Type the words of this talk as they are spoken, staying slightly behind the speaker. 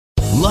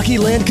Lucky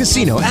Land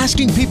Casino,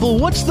 asking people,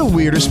 what's the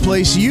weirdest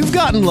place you've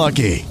gotten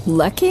lucky?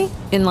 Lucky?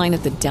 In line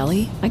at the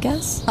deli, I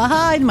guess?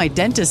 Aha, in my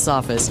dentist's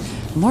office.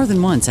 More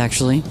than once,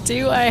 actually.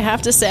 Do I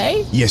have to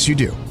say? Yes, you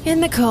do. In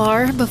the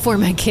car before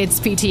my kids'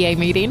 PTA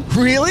meeting.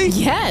 Really?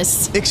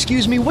 Yes.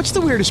 Excuse me, what's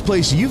the weirdest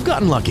place you've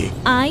gotten lucky?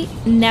 I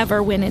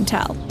never win and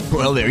tell.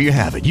 Well, there you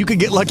have it. You can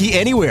get lucky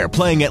anywhere,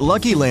 playing at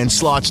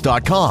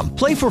LuckyLandSlots.com.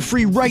 Play for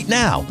free right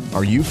now.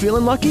 Are you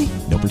feeling lucky?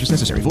 No purchase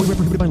necessary. Void where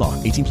prohibited by law.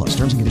 18 plus.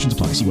 Terms and conditions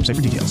apply. See website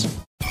for details.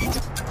 In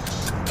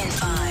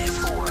 5,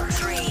 4,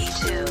 3,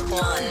 2,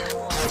 1.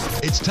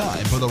 It's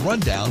time for the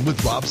Rundown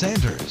with Rob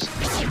Sanders.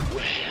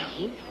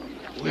 Well,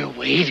 we're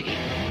waiting.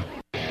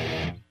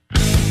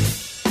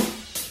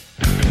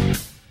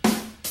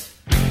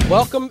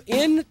 Welcome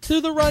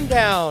into the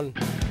Rundown.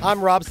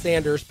 I'm Rob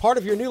Sanders, part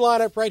of your new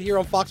lineup right here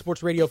on Fox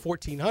Sports Radio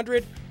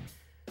 1400.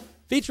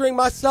 Featuring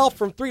myself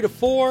from 3 to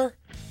 4.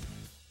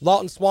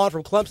 Lawton Swan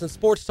from Clemson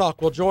Sports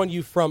Talk will join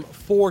you from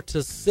 4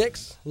 to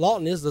 6.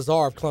 Lawton is the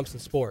czar of Clemson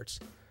sports.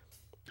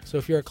 So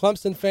if you're a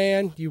Clemson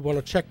fan, you want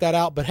to check that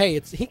out. But hey,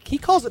 he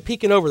calls it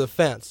peeking over the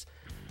fence,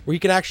 where you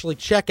can actually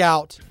check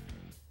out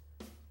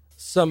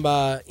some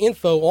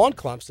info on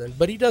Clemson.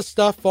 But he does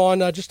stuff on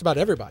just about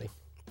everybody.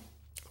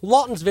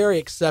 Lawton's very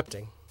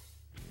accepting.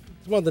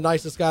 He's one of the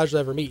nicest guys you'll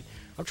ever meet.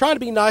 I'm trying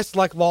to be nice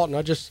like Lawton.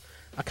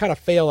 I kind of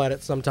fail at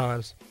it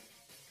sometimes.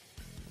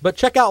 But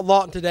check out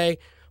Lawton today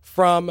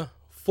from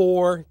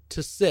 4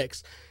 to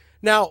 6.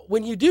 Now,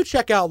 when you do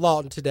check out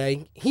Lawton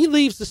today, he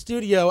leaves the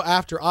studio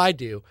after I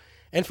do.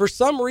 And for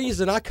some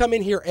reason, I come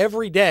in here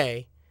every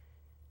day,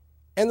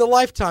 and the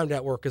Lifetime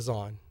Network is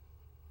on.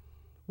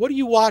 What are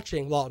you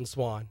watching, Lawton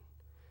Swan?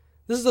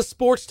 This is a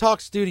sports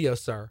talk studio,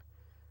 sir.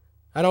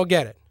 I don't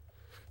get it.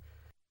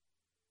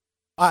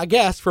 I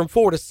guess from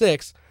 4 to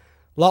 6,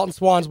 Lawton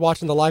Swan's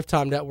watching the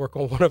Lifetime Network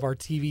on one of our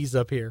TVs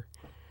up here.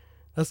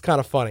 That's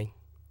kind of funny.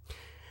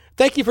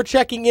 Thank you for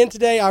checking in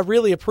today. I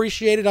really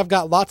appreciate it. I've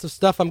got lots of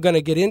stuff I'm going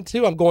to get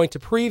into. I'm going to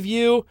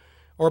preview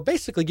or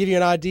basically give you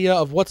an idea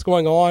of what's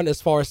going on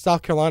as far as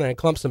South Carolina and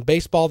Clemson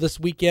baseball this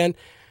weekend.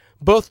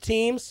 Both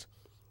teams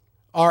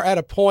are at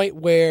a point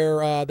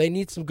where they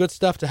need some good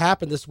stuff to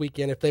happen this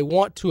weekend if they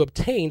want to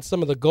obtain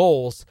some of the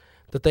goals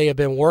that they have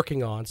been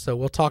working on. So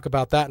we'll talk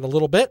about that in a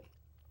little bit.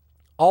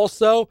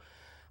 Also,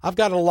 I've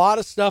got a lot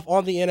of stuff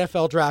on the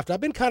NFL draft.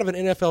 I've been kind of an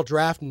NFL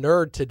draft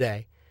nerd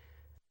today.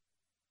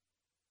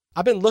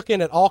 I've been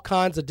looking at all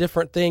kinds of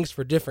different things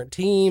for different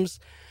teams.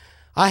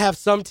 I have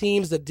some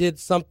teams that did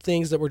some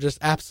things that were just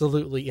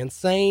absolutely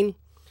insane.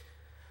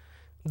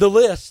 The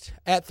list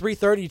at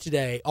 3:30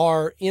 today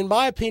are, in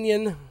my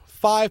opinion,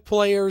 5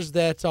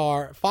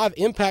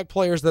 impact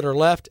players that are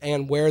left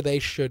and where they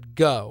should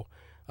go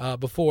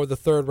before the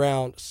third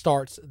round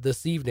starts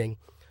this evening.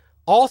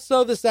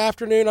 Also this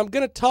afternoon, I've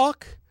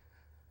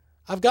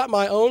got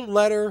my own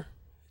letter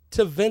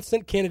to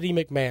Vincent Kennedy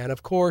McMahon,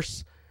 of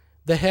course,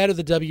 the head of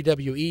the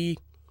WWE.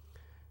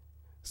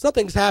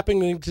 Something's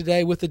happening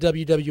today with the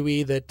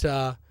WWE that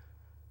I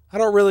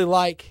don't really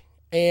like,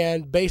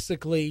 and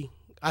basically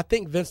I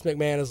think Vince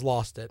McMahon has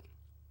lost it.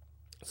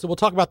 So we'll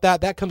talk about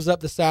that. That comes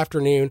up this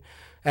afternoon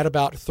at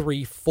about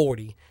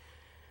 3:40.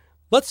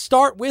 Let's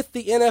start with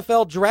the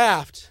NFL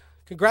draft.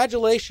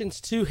 Congratulations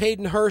to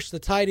Hayden Hurst, the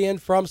tight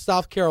end from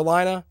South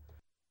Carolina.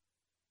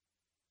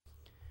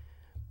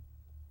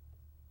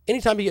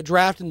 Anytime you get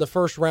drafted in the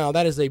first round,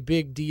 that is a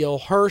big deal.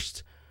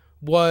 Hurst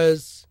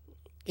was,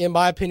 in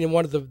my opinion,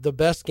 one of the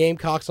best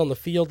Gamecocks on the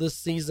field this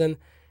season.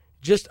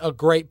 Just a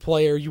great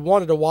player. You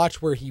wanted to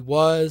watch where he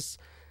was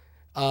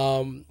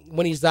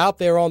when he's out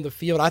there on the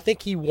field. I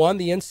think he won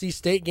the NC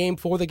State game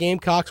for the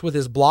Gamecocks with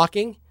his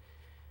blocking.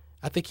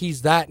 I think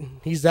he's that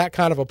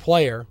kind of a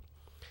player.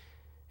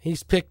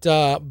 He's picked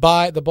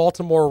by the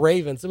Baltimore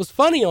Ravens. It was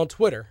funny on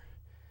Twitter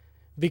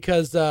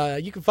because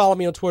you can follow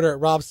me on Twitter at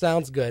Rob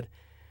Sounds Good.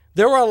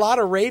 There were a lot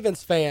of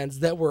Ravens fans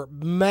that were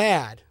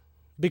mad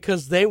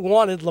because they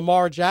wanted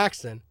Lamar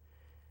Jackson,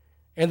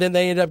 and then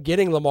they ended up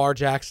getting Lamar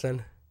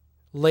Jackson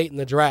late in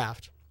the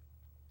draft.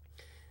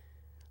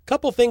 A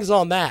couple things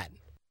on that.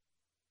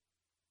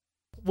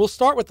 We'll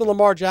start with the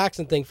Lamar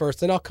Jackson thing first,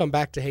 then I'll come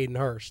back to Hayden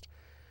Hurst.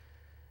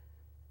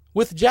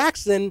 With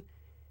Jackson,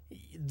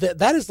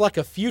 that is like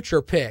a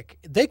future pick.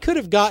 They could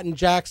have gotten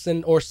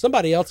Jackson, or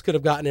somebody else could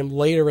have gotten him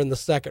later in the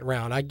second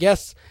round. I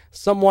guess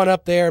someone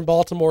up there in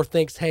Baltimore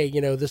thinks, hey,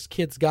 this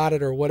kid's got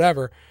it or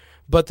whatever.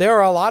 But there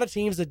are a lot of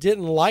teams that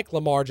didn't like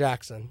Lamar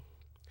Jackson.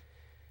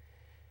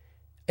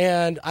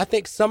 And I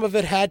think some of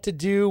it had to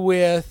do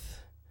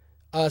with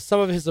some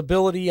of his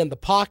ability in the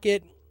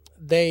pocket.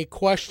 They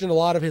questioned a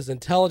lot of his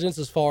intelligence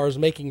as far as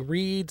making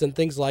reads and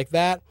things like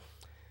that.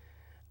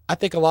 I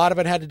think a lot of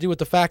it had to do with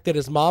the fact that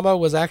his mama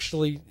was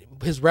actually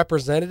his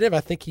representative.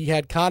 I think he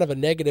had kind of a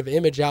negative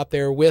image out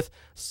there with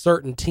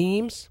certain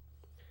teams.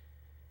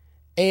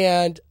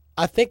 And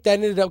I think that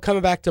ended up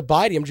coming back to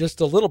bite him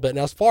just a little bit.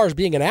 Now, as far as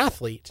being an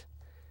athlete,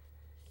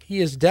 he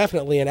is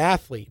definitely an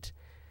athlete.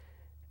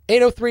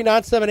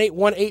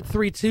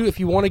 803-978-1832 if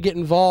you want to get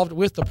involved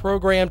with the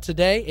program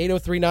today.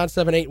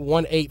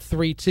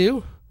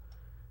 803-978-1832.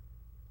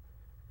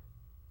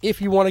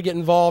 if you want to get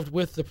involved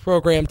with the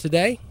program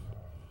today,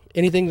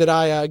 anything that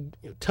I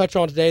touch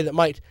on today that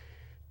might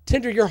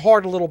tender your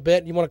heart a little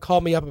bit, you want to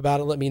call me up about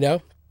it, let me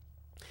know.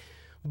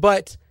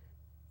 But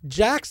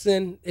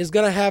Jackson is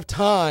going to have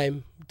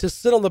time to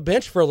sit on the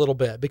bench for a little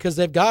bit because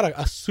they've got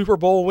a Super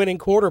Bowl winning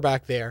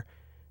quarterback there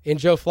in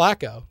Joe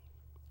Flacco.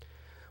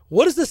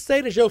 What does this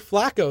say to Joe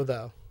Flacco,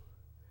 though?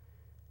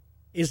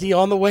 Is he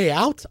on the way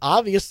out?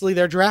 Obviously,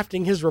 they're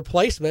drafting his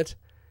replacement.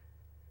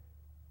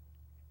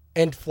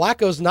 And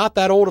Flacco's not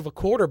that old of a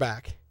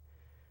quarterback.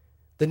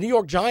 The New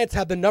York Giants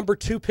had the number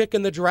 2 pick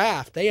in the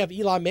draft. They have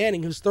Eli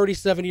Manning, who's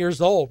 37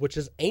 years old, which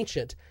is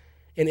ancient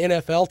in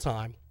NFL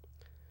time.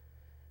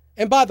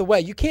 And by the way,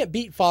 you can't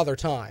beat Father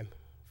Time.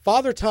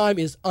 Father Time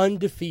is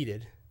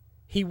undefeated.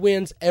 He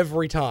wins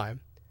every time.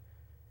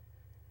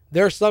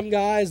 There are some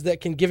guys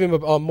that can give him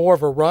a more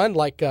of a run,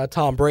 like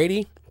Tom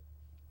Brady.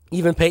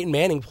 Even Peyton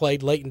Manning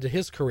played late into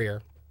his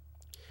career.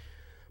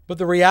 But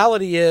the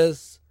reality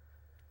is,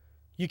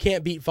 you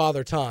can't beat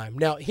Father Time.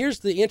 Now, here's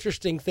the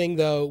interesting thing,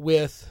 though,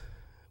 with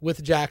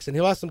Jackson.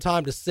 He'll have some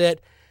time to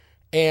sit,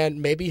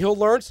 and maybe he'll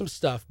learn some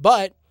stuff.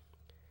 But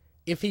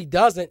if he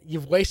doesn't,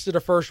 you've wasted a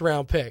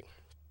first-round pick.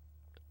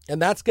 And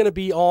that's going to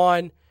be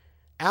on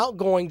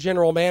outgoing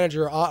general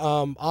manager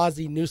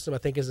Ozzie Newsome, I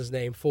think is his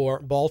name, for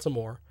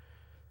Baltimore.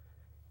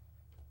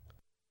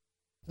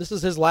 This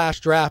is his last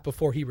draft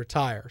before he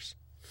retires.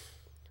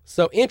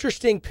 So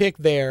interesting pick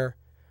there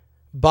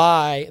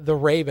by the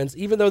Ravens,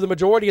 even though the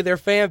majority of their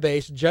fan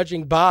base,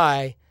 judging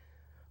by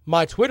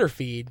my Twitter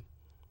feed,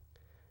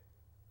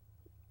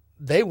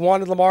 they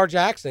wanted Lamar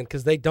Jackson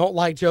because they don't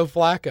like Joe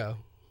Flacco.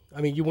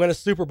 I mean, you win a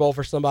Super Bowl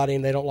for somebody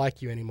and they don't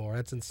like you anymore.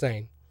 That's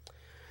insane.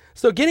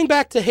 So getting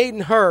back to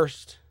Hayden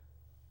Hurst,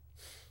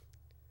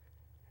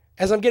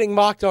 as I'm getting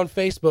mocked on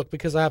Facebook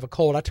because I have a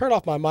cold, I turn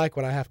off my mic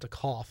when I have to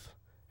cough,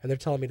 and they're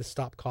telling me to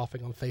stop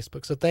coughing on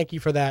Facebook. So thank you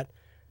for that,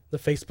 the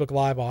Facebook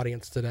Live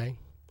audience today.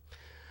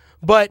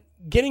 But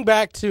getting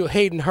back to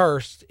Hayden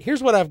Hurst,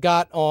 here's what I've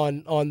got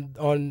on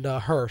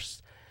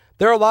Hurst.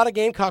 There are a lot of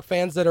Gamecock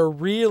fans that are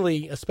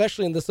really,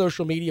 especially in the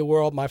social media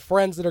world, my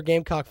friends that are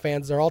Gamecock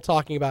fans, they're all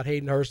talking about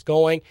Hayden Hurst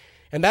going,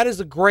 and that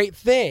is a great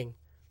thing.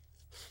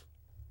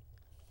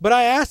 But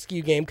I ask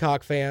you,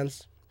 Gamecock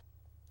fans,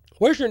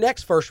 where's your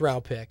next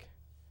first-round pick?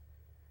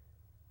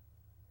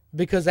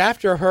 Because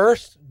after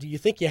Hurst, do you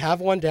think you have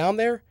one down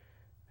there?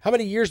 How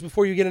many years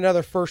before you get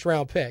another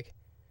first-round pick?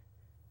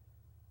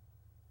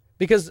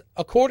 Because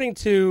according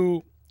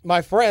to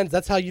my friends,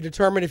 that's how you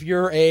determine if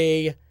you're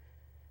a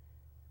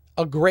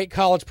great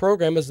college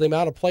program, is the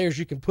amount of players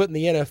you can put in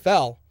the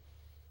NFL.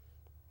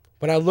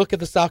 When I look at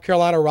the South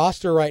Carolina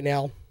roster right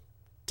now,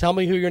 tell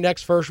me who your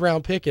next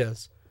first-round pick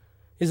is.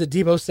 Is it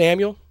Deebo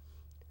Samuel?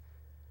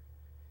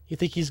 You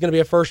think he's going to be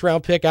a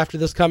first-round pick after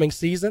this coming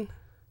season?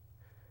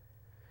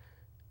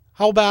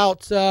 How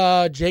about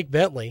Jake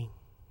Bentley?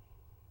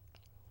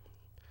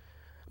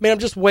 I mean, I'm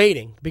just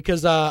waiting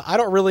because I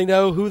don't really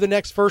know who the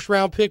next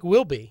first-round pick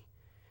will be.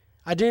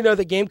 I do know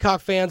that Gamecock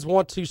fans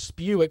want to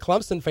spew at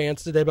Clemson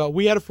fans today about,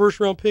 we had a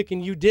first-round pick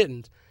and you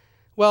didn't.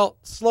 Well,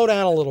 slow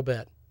down a little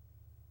bit.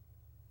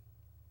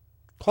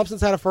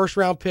 Clemson's had a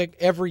first-round pick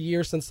every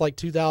year since like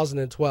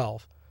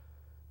 2012.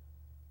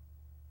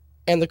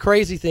 And the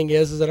crazy thing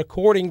is that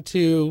according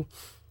to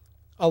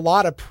a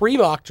lot of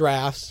pre-mock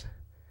drafts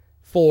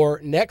for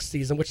next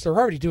season, which they're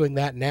already doing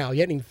that now. You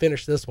haven't even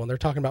finished this one. They're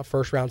talking about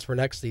first rounds for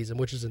next season,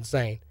 which is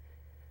insane.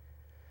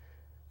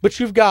 But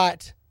you've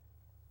got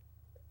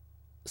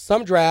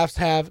some drafts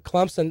have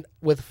Clemson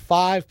with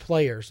 5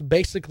 players.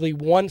 Basically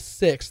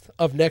 1/6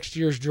 of next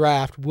year's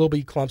draft will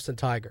be Clemson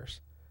Tigers.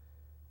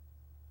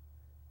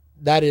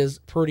 That is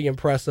pretty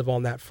impressive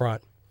on that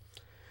front.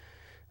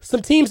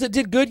 Some teams that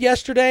did good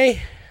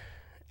yesterday.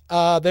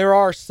 There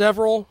are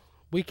several.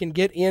 We can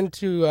get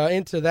into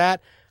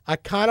that. I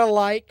kind of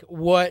like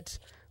what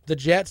the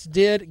Jets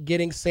did,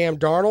 getting Sam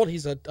Darnold.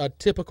 He's a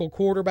typical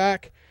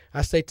quarterback.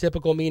 I say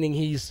typical meaning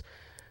he's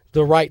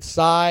the right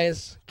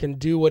size, can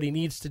do what he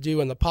needs to do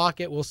in the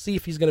pocket. We'll see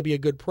if he's going to be a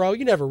good pro.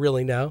 You never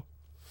really know.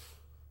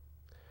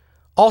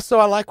 Also,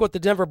 I like what the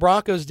Denver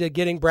Broncos did,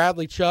 getting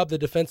Bradley Chubb, the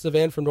defensive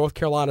end from North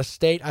Carolina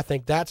State. I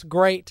think that's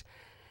great.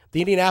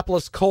 The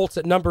Indianapolis Colts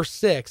at number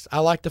 6. I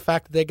like the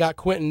fact that they got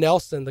Quentin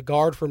Nelson, the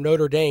guard from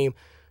Notre Dame,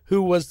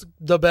 who was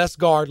the best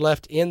guard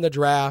left in the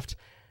draft.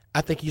 I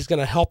think he's going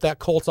to help that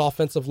Colts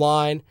offensive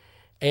line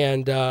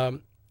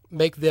and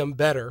make them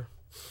better.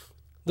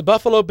 The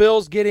Buffalo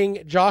Bills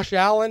getting Josh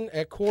Allen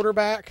at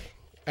quarterback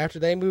after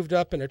they moved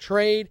up in a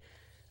trade.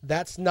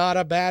 That's not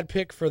a bad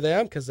pick for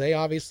them because they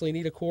obviously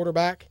need a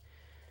quarterback.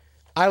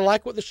 I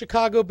like what the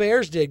Chicago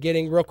Bears did,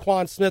 getting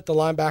Roquan Smith, the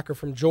linebacker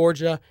from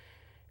Georgia.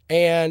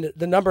 And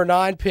the number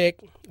 9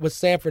 pick was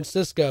San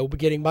Francisco,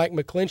 getting Mike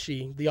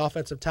McClinchy, the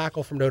offensive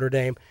tackle from Notre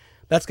Dame.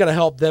 That's going to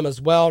help them as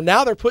well.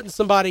 Now they're putting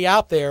somebody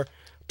out there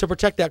to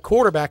protect that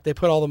quarterback they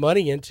put all the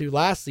money into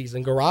last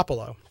season,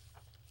 Garoppolo.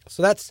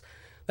 So that's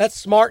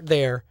smart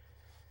there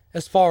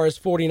as far as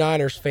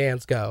 49ers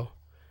fans go.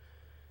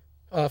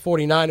 The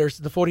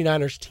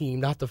 49ers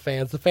team, not the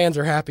fans. The fans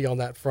are happy on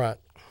that front.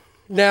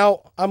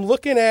 Now, I'm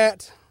looking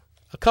at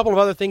A couple of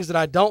other things that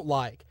I don't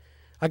like.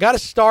 I got to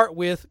start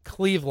with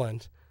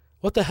Cleveland.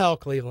 What the hell,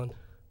 Cleveland?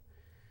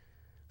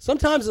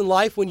 Sometimes in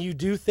life when you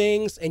do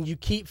things and you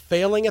keep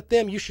failing at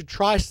them, you should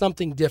try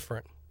something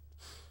different.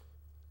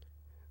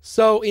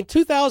 So in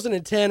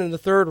 2010 in the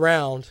third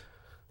round,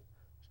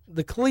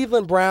 the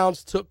Cleveland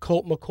Browns took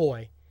Colt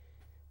McCoy.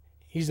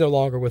 He's no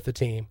longer with the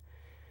team.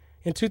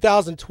 In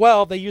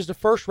 2012, they used a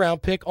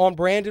first-round pick on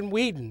Brandon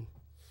Whedon.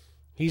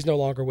 He's no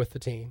longer with the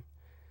team.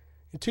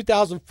 In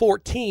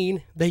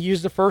 2014, they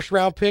used a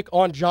first-round pick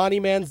on Johnny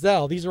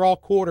Manziel. These are all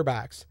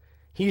quarterbacks.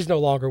 He's no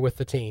longer with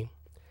the team.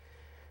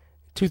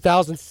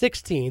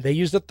 2016, they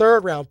used a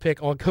third-round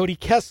pick on Cody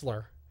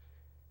Kessler.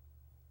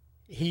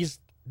 He's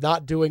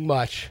not doing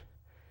much.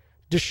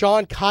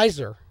 Deshaun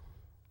Kaiser,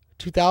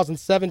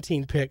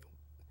 2017 pick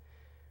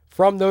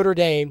from Notre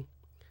Dame,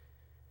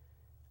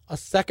 a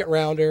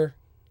second-rounder,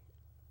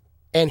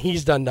 and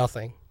he's done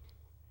nothing.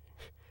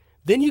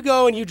 Then you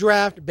go and you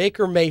draft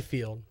Baker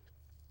Mayfield.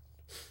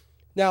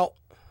 Now,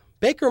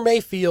 Baker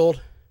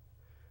Mayfield,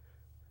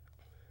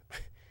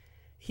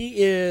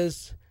 he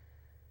has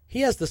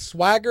the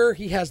swagger,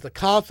 he has the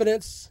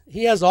confidence,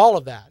 he has all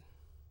of that.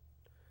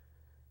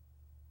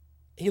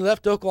 He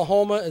left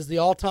Oklahoma as the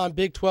all-time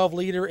Big 12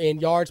 leader in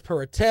yards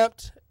per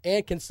attempt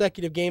and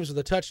consecutive games with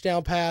a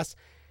touchdown pass.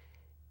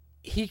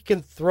 He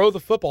can throw the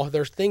football.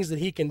 There's things that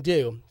he can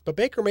do. But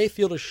Baker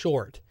Mayfield is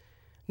short.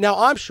 Now,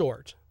 I'm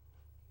short.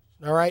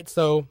 All right,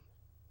 so,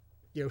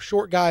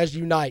 short guys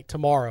unite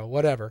tomorrow,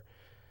 whatever.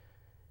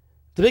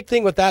 The big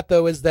thing with that,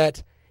 though, is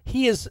that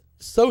he is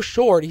so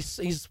short.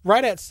 He's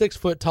right at 6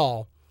 foot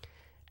tall.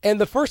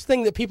 And the first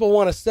thing that people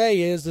want to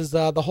say is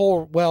the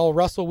whole,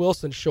 Russell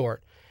Wilson's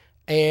short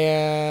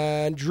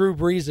and Drew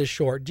Brees is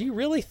short. Do you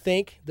really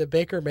think that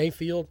Baker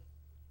Mayfield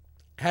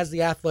has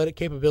the athletic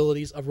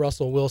capabilities of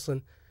Russell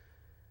Wilson?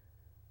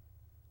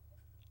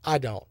 I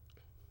don't.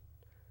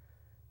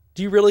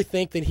 Do you really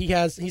think that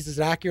he's as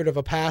accurate of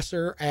a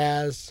passer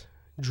as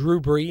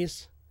Drew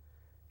Brees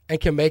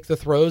and can make the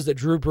throws that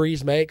Drew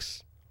Brees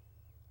makes?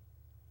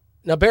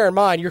 Now, bear in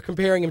mind, you're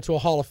comparing him to a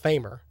Hall of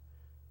Famer.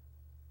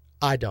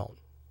 I don't.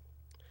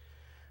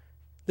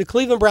 The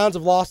Cleveland Browns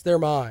have lost their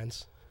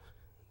minds.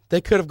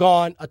 They could have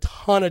gone a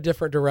ton of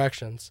different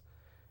directions.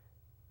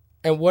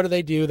 And what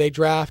do? They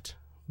draft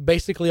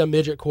basically a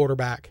midget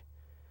quarterback.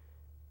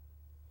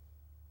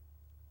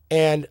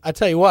 And I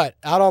tell you what,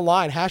 out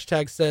online,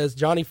 hashtag says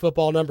Johnny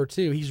Football number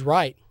 2. He's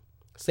right.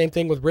 Same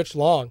thing with Rich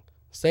Long.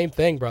 Same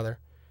thing, brother.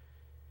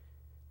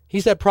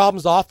 He's had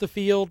problems off the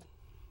field,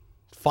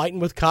 fighting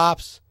with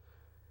cops,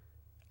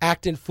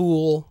 acting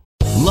fool.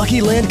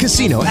 Lucky Land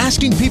Casino,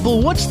 asking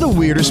people, what's the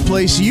weirdest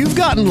place you've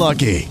gotten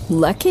lucky?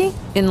 Lucky?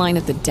 In line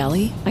at the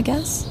deli, I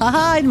guess?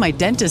 Aha, in my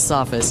dentist's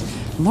office.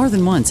 More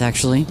than once,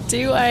 actually.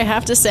 Do I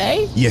have to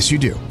say? Yes, you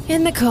do.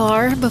 In the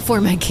car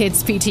before my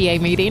kids' PTA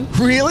meeting.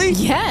 Really?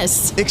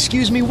 Yes.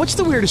 Excuse me, what's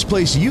the weirdest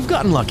place you've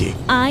gotten lucky?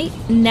 I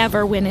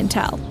never win and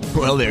tell.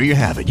 Well, there you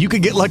have it. You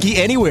can get lucky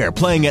anywhere,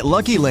 playing at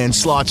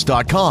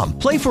LuckyLandSlots.com.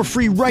 Play for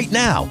free right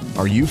now.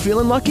 Are you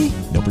feeling lucky?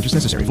 No purchase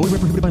necessary. Void where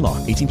prohibited by law.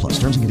 18+.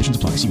 Terms and conditions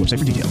apply. See website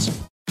for details.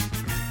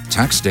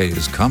 Tax day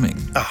is coming.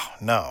 Oh,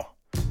 no.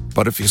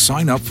 But if you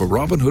sign up for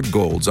Robinhood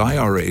Gold's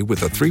IRA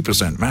with a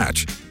 3%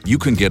 match, you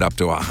can get up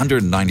to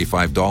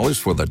 $195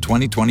 for the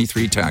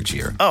 2023 tax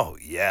year. Oh,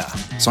 yeah.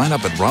 Sign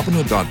up at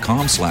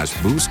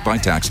Robinhood.com/boost by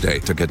tax day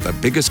to get the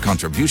biggest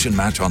contribution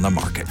match on the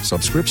market.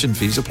 Subscription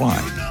fees apply.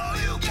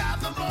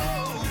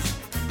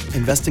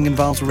 Investing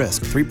involves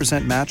risk.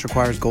 3% match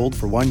requires gold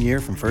for 1 year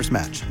from first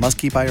match. Must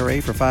keep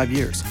IRA for 5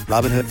 years.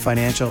 Robinhood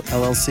Financial,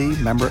 LLC,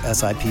 member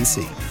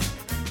SIPC.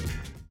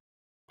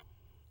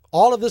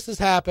 All of this has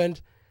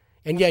happened,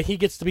 and yet he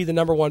gets to be the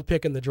number 1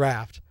 pick in the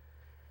draft.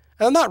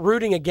 And I'm not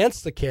rooting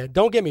against the kid.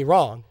 Don't get me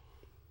wrong.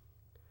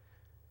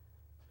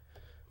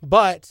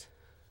 But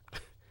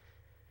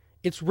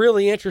it's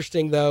really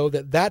interesting, though,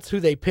 that that's who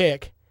they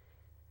pick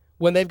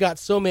when they've got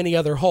so many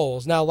other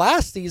holes. Now,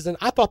 last season,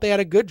 I thought they had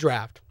a good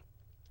draft.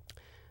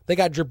 They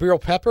got Jabril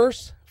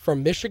Peppers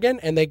from Michigan,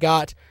 and they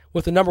got,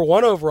 with the number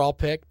 1 overall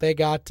pick, they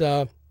got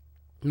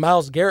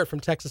Myles Garrett from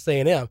Texas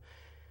A&M.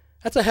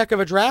 That's a heck of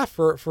a draft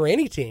for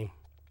any team.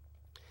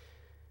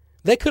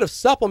 They could have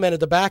supplemented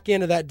the back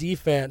end of that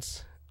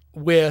defense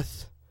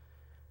with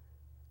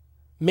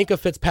Minkah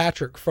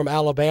Fitzpatrick from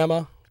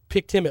Alabama,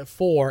 picked him at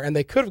 4, and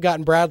they could have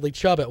gotten Bradley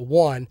Chubb at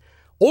 1,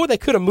 or they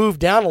could have moved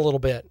down a little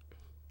bit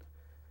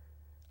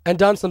and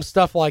done some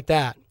stuff like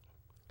that.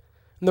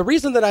 And the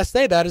reason that I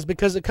say that is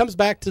because it comes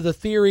back to the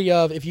theory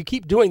of if you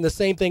keep doing the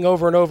same thing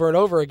over and over and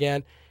over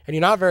again and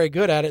you're not very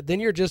good at it, then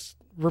you're just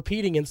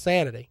repeating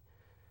insanity.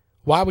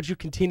 Why would you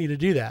continue to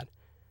do that?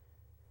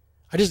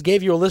 I just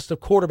gave you a list of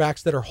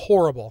quarterbacks that are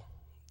horrible.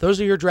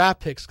 Those are your draft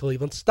picks,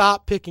 Cleveland.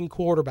 Stop picking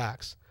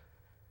quarterbacks.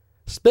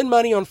 Spend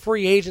money on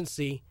free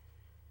agency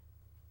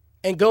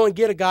and go and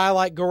get a guy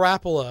like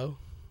Garoppolo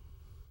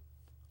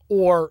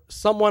or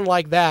someone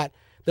like that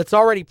that's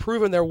already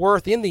proven their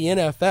worth in the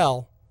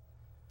NFL.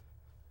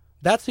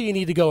 That's who you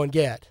need to go and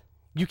get.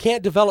 You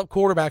can't develop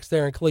quarterbacks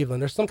there in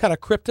Cleveland. There's some kind of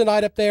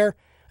kryptonite up there,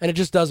 and it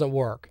just doesn't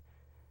work.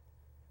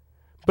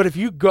 But if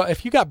you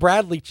got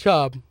Bradley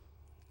Chubb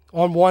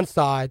on one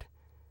side,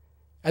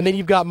 and then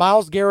you've got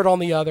Myles Garrett on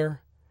the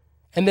other,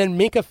 and then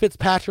Minkah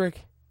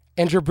Fitzpatrick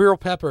and Jabril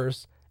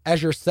Peppers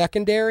as your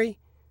secondary,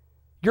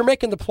 you're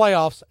making the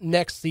playoffs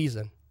next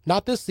season.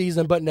 Not this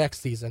season, but next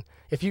season,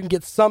 if you can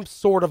get some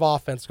sort of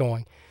offense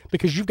going,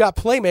 because you've got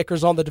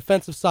playmakers on the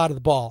defensive side of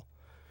the ball.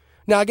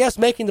 Now, I guess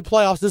making the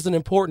playoffs isn't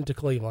important to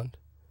Cleveland,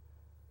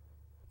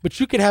 but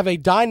you could have a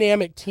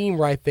dynamic team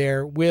right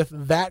there with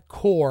that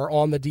core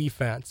on the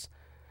defense.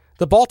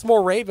 The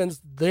Baltimore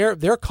Ravens,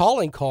 their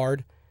calling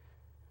card,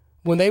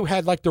 when they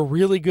had like the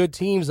really good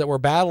teams that were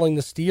battling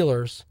the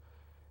Steelers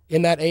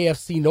in that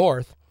AFC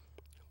North,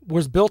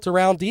 was built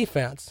around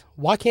defense.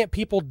 Why can't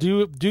people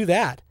do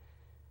that?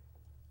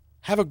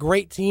 Have a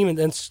great team and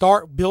then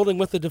start building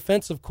with the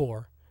defensive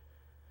core.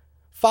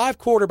 5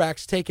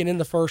 quarterbacks taken in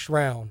the first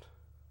round.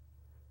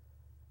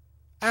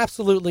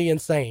 Absolutely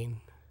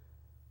insane.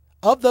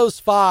 Of those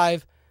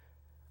 5,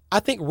 I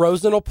think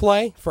Rosen will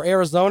play for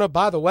Arizona.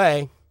 By the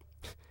way,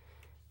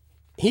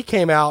 he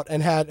came out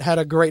and had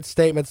a great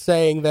statement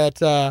saying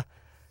that,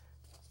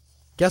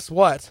 guess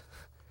what?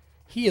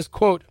 He is,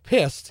 quote,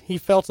 pissed he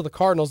fell to the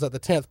Cardinals at the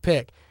 10th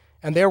pick,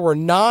 and there were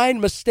 9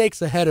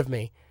 mistakes ahead of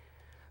me.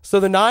 So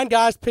the 9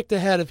 guys picked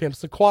ahead of him,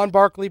 Saquon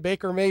Barkley,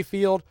 Baker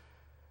Mayfield,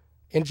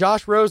 in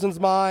Josh Rosen's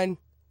mind,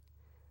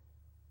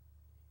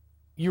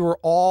 you were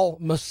all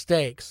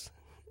mistakes.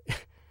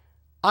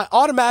 I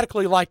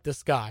automatically like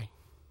this guy.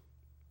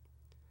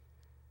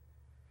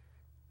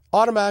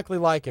 Automatically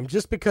like him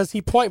just because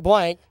he point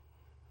blank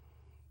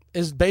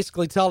is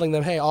basically telling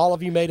them, hey, all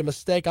of you made a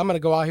mistake. I'm going to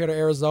go out here to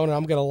Arizona and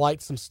I'm going to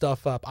light some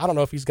stuff up. I don't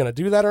know if he's going to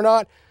do that or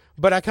not,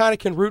 but I kind of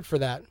can root for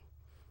that.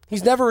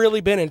 He's never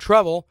really been in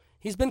trouble.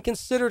 He's been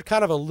considered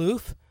kind of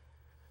aloof,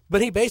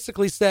 but he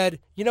basically said,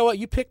 you know what,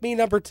 you pick me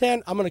number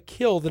 10, I'm going to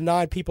kill the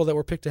 9 people that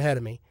were picked ahead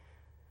of me.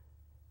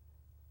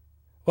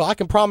 Well, I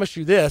can promise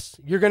you this,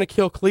 you're going to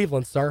kill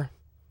Cleveland, sir.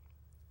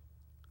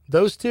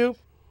 Those 2,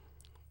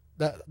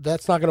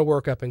 that's not going to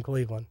work up in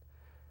Cleveland.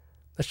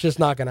 That's just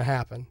not going to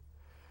happen.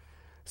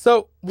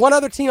 So one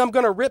other team I'm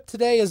going to rip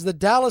today is the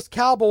Dallas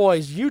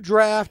Cowboys. You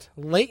draft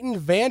Leighton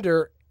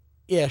Vander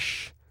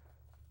Esch.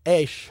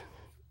 I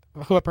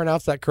hope I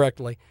pronounced that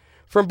correctly.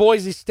 From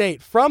Boise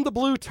State, from the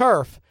blue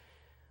turf.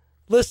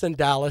 Listen,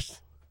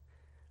 Dallas,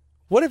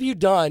 what have you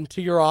done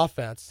to your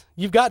offense?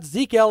 You've got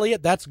Zeke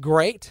Elliott, that's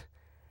great,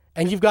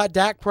 and you've got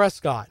Dak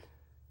Prescott.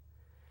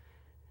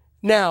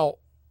 Now,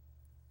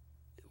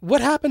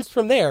 what happens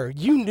from there?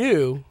 You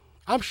knew,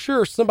 I'm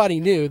sure somebody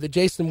knew that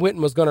Jason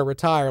Witten was going to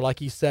retire like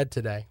he said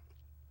today.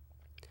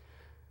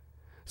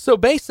 So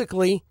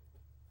basically,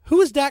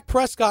 who is Dak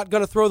Prescott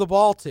going to throw the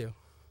ball to?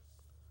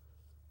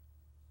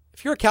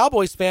 If you're a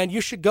Cowboys fan,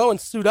 you should go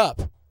and suit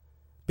up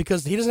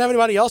because he doesn't have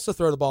anybody else to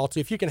throw the ball to.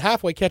 If you can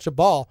halfway catch a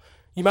ball,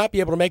 you might be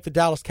able to make the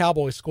Dallas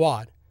Cowboys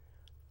squad.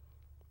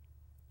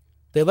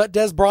 They let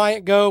Des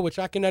Bryant go, which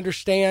I can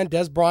understand.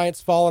 Des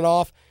Bryant's fallen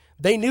off.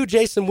 They knew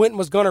Jason Witten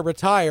was going to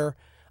retire.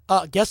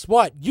 Guess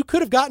what? You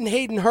could have gotten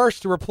Hayden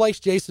Hurst to replace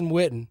Jason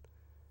Witten.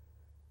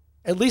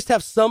 At least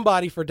have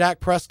somebody for Dak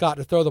Prescott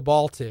to throw the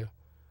ball to.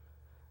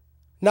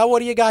 Now what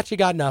do you got? You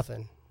got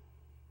nothing.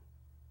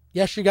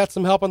 Yes, you got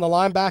some help on the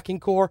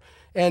linebacking core.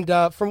 And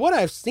from what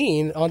I've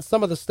seen on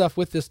some of the stuff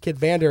with this kid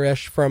Vander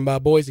Esch from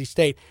Boise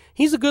State,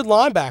 he's a good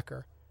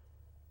linebacker.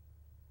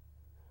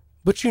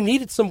 But you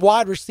needed some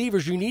wide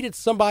receivers. You needed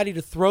somebody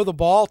to throw the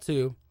ball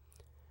to.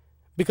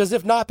 Because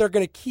if not, they're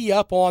going to key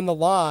up on the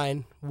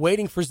line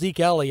waiting for Zeke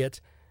Elliott,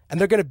 and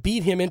they're going to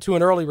beat him into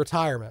an early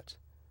retirement.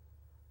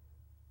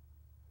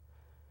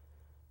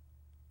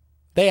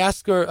 They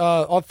ask her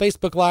on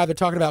Facebook Live, they're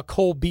talking about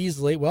Cole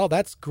Beasley. Well,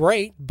 that's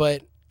great,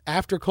 but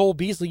after Cole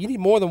Beasley, you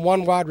need more than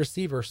one wide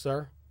receiver,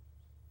 sir.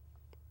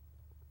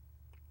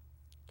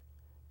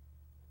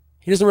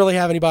 He doesn't really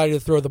have anybody to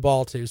throw the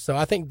ball to, so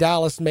I think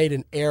Dallas made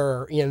an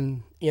error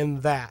in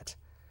that.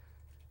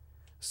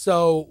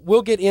 So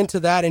we'll get into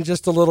that in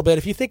just a little bit.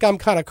 If you think I'm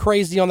kind of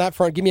crazy on that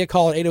front, give me a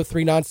call at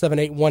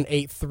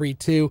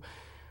 803-978-1832.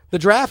 The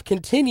draft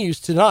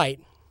continues tonight.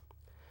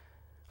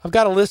 I've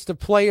got a list of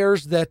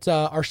players that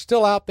are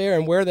still out there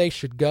and where they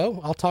should go.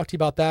 I'll talk to you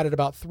about that at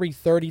about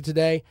 3:30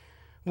 today.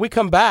 When we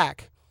come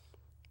back,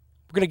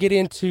 we're going to get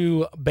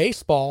into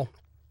baseball.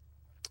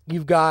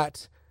 You've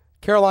got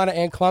Carolina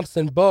and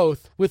Clemson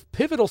both with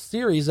pivotal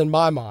series in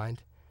my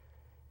mind.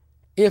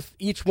 If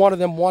each one of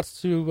them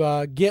wants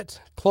to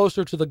get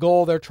closer to the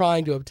goal they're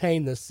trying to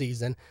obtain this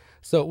season.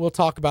 So we'll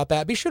talk about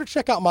that. Be sure to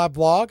check out my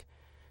blog.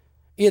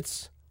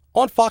 It's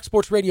on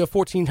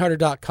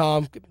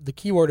FoxSportsRadio1400.com. The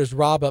keyword is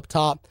Rob up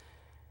top.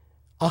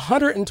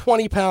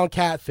 120-pound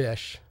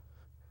catfish.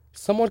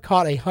 Someone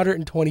caught a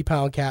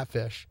 120-pound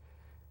catfish.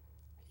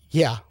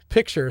 Yeah,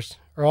 pictures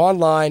are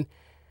online.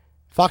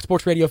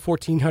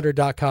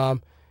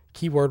 FoxSportsRadio1400.com.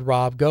 Keyword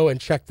Rob. Go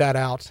and check that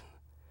out.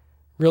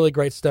 Really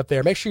great stuff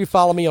there. Make sure you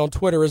follow me on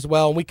Twitter as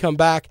well. When we come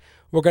back,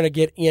 we're going to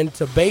get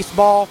into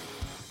baseball.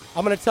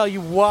 I'm going to tell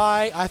you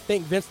why I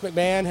think Vince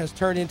McMahon has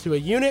turned into a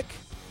eunuch.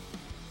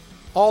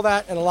 All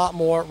that and a lot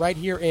more right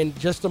here in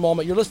just a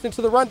moment. You're listening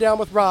to The Rundown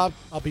with Rob.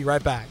 I'll be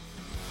right back.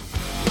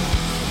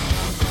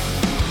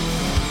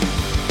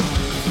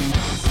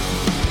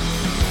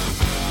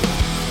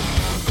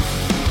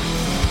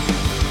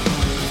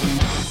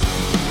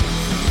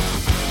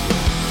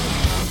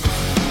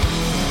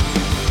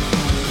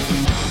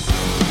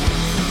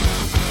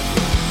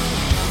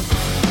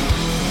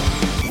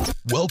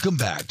 Welcome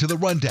back to The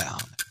Rundown.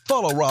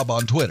 Follow Rob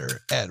on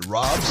Twitter at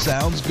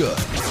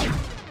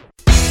RobSoundsGood.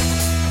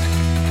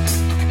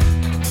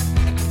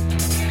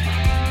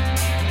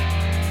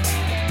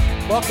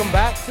 Welcome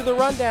back to The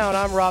Rundown.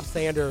 I'm Rob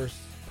Sanders.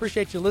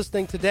 Appreciate you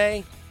listening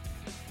today.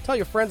 Tell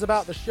your friends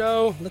about the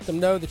show. Let them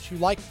know that you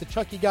like the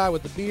chunky guy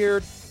with the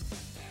beard.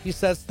 He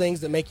says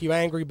things that make you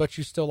angry, but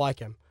you still like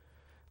him.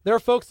 There are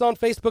folks on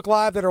Facebook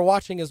Live that are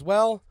watching as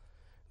well.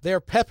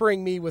 They're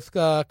peppering me with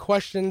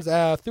questions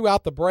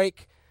throughout the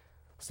break.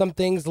 Some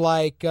things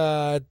like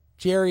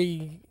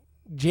Jerry,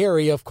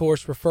 of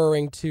course,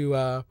 referring to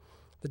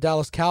the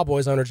Dallas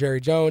Cowboys owner,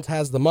 Jerry Jones,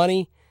 has the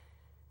money.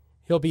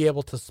 He'll be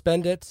able to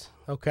spend it.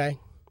 Okay.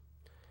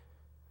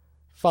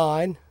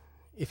 Fine,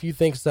 if you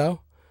think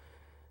so.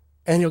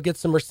 And he'll get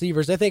some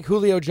receivers. I think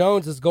Julio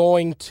Jones is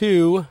going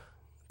to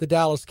the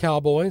Dallas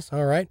Cowboys.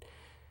 All right.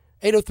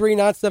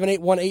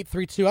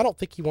 803-978-1832. I don't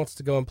think he wants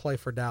to go and play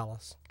for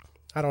Dallas.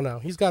 I don't know.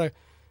 He's got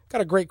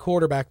a great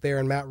quarterback there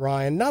in Matt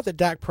Ryan. Not that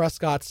Dak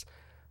Prescott's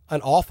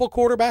an awful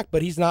quarterback,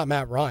 but he's not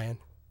Matt Ryan.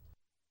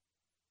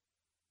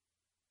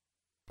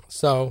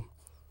 So,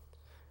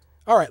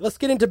 all right, let's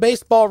get into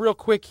baseball real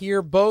quick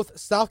here. Both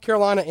South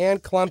Carolina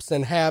and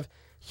Clemson have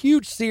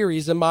huge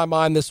series in my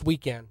mind this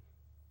weekend.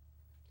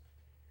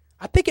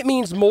 I think it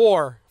means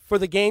more for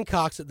the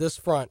Gamecocks at this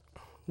front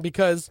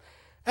because,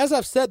 as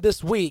I've said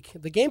this week,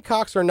 the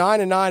Gamecocks are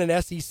 9-9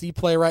 in SEC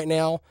play right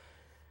now.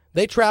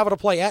 They travel to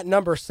play at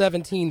number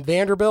 17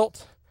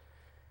 Vanderbilt.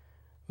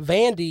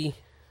 Vandy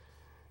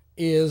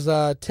is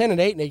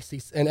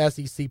 10-8 in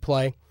SEC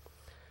play.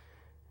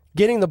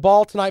 Getting the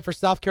ball tonight for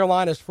South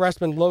Carolina's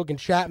freshman Logan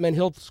Chapman.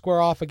 He'll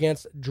square off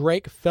against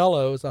Drake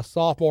Fellows, a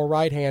sophomore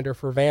right-hander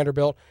for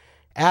Vanderbilt.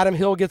 Adam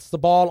Hill gets the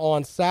ball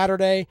on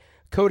Saturday.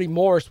 Cody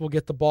Morris will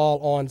get the ball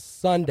on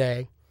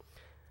Sunday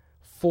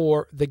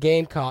for the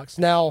Gamecocks.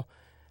 Now,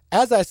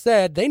 as I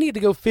said, they need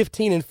to go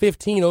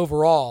 15-15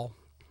 overall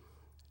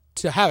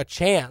to have a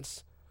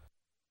chance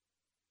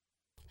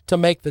to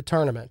make the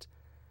tournament.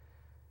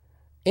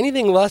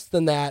 Anything less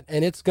than that,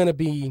 and it's going to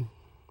be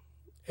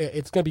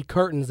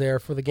curtains there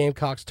for the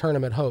Gamecocks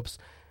tournament hopes.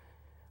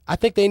 I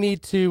think they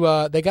need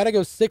to. They got to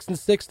go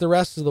 6-6 the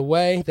rest of the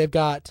way. They've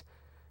got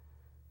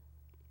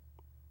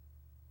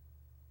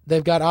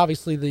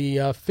obviously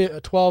the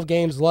 12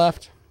 games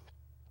left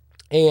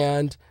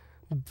and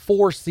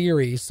 4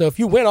 series. So if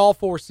you win all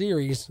 4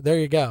 series, there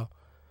you go.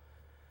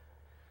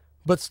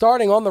 But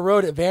starting on the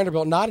road at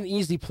Vanderbilt, not an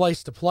easy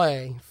place to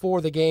play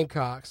for the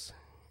Gamecocks.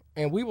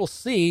 And we will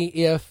see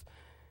if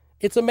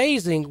it's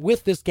amazing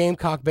with this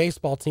Gamecock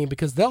baseball team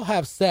because they'll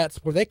have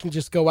sets where they can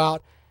just go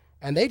out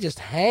and they just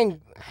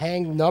hang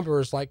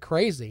numbers like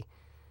crazy.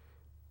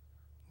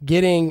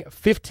 Getting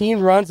 15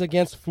 runs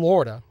against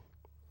Florida.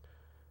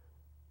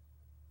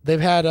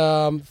 They've had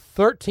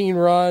 13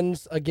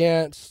 runs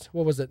against,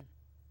 what was it?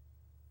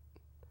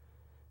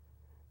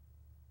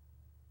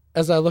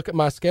 As I look at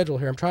my schedule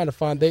here, I'm trying to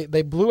find,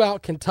 they blew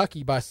out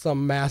Kentucky by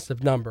some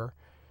massive number.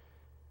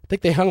 I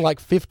think they hung like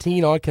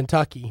 15 on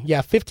Kentucky.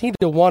 Yeah,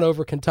 15-1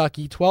 over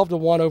Kentucky,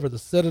 12-1 over the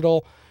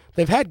Citadel.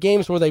 They've had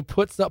games where they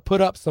put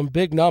up some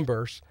big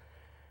numbers.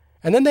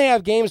 And then they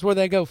have games where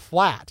they go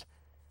flat.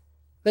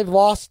 They've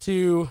lost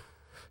to,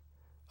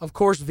 of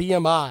course,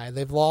 VMI.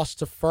 They've lost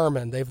to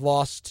Furman. They've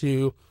lost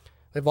a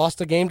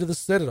game to the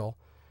Citadel.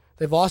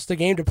 They've lost a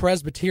game to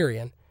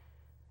Presbyterian.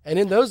 And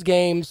in those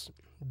games,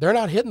 they're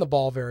not hitting the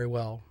ball very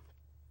well.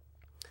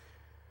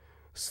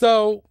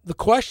 So the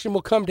question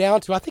will come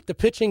down to, I think the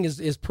pitching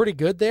is pretty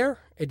good there.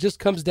 It just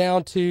comes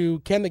down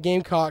to, can the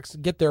Gamecocks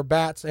get their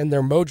bats and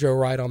their mojo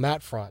right on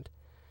that front?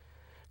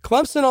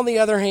 Clemson, on the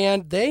other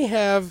hand, they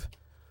have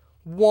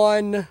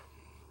won,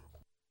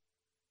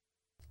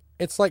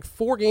 it's like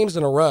 4 games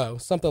in a row,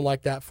 something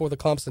like that for the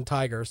Clemson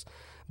Tigers.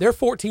 They're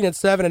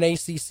 14-7 in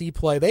ACC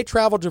play. They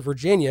travel to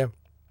Virginia,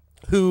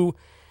 who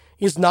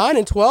is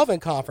 9-12 in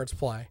conference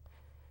play.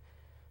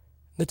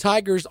 The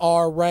Tigers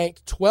are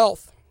ranked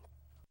 12th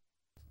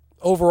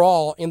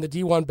overall in the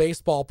D1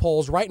 baseball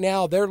polls. Right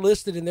now, they're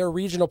listed in their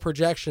regional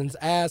projections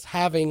as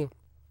having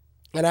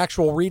an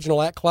actual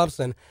regional at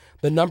Clemson,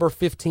 the number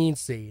 15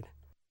 seed.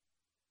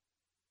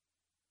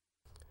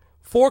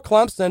 For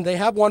Clemson, they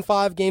have won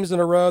 5 games in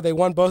a row. They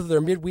won both of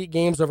their midweek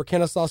games over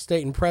Kennesaw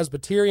State and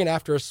Presbyterian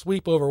after a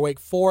sweep over Wake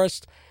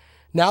Forest.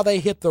 Now they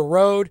hit the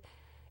road.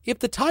 If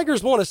the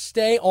Tigers want to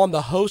stay on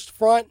the host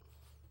front,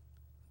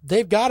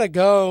 they've got to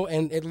go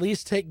and at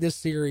least take this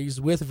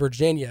series with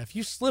Virginia. If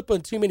you slip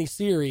on too many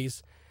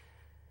series,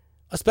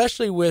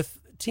 especially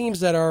with teams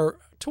that are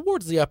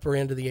towards the upper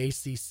end of the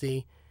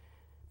ACC,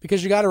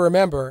 because you got to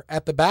remember,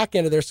 at the back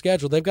end of their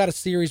schedule, they've got a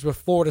series with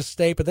Florida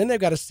State, but then they've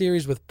got a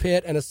series with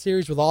Pitt and a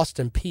series with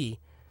Austin Peay.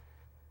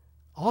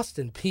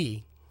 Austin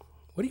Peay.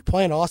 What are you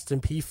playing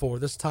Austin Peay for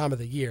this time of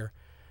the year?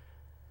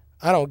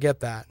 I don't get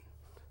that.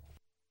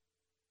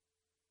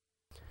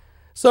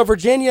 So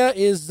Virginia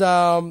is,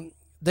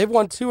 they've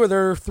won 2 of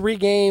their 3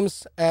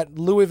 games at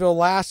Louisville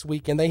last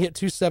week, and they hit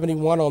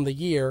 271 on the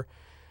year.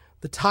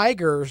 The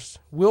Tigers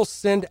will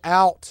send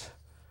out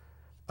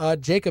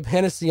Jacob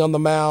Hennessy on the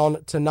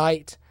mound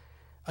tonight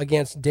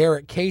against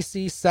Derek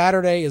Casey.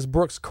 Saturday is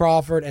Brooks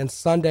Crawford, and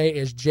Sunday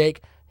is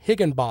Jake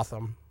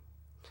Higginbotham.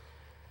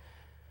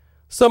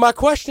 So my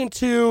question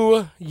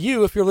to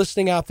you, if you're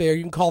listening out there,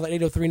 you can call at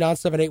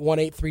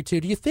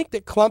 803-978-1832. Do you think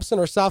that Clemson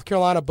or South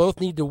Carolina both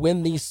need to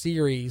win these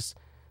series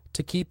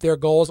to keep their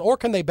goals, or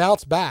can they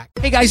bounce back?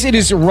 Hey guys, it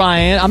is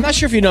Ryan. I'm not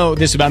sure if you know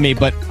this about me,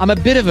 but I'm a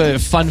bit of a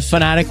fun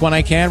fanatic when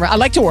I can. I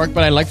like to work,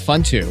 but I like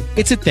fun too.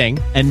 It's a thing.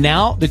 And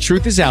now the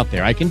truth is out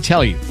there. I can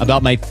tell you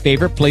about my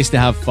favorite place to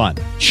have fun.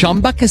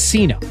 Chumba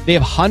Casino. They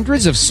have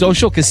hundreds of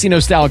social casino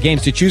style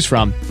games to choose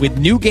from with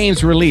new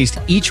games released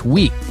each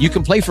week. You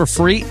can play for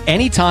free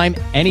anytime,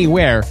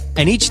 anywhere.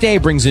 And each day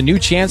brings a new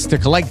chance to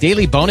collect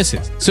daily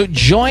bonuses. So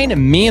join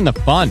me in the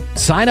fun.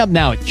 Sign up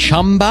now at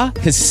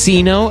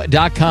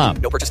ChumbaCasino.com.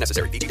 No purchase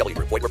necessary. VGW.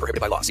 Void where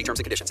prohibited by law. See terms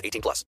and conditions.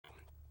 18+.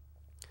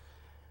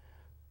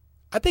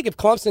 I think if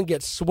Clemson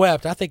gets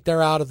swept, I think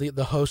they're out of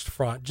the host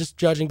front, just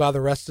judging by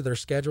the rest of their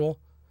schedule.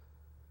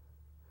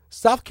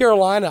 South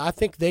Carolina, I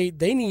think they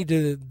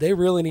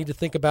really need to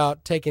think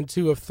about taking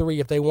 2 of 3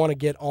 if they want to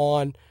get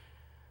off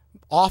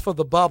of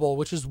the bubble,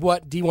 which is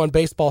what D1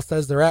 baseball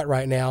says they're at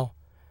right now,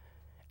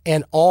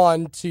 and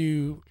on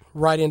to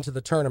right into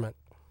the tournament.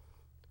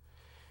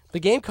 The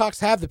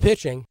Gamecocks have the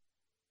pitching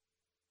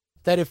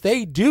that if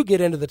they do get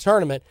into the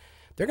tournament,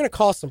 they're going to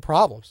cause some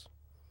problems.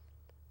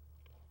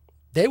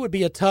 They would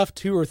be a tough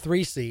 2 or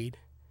 3 seed,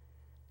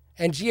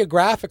 and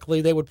geographically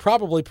they would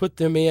probably put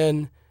them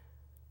in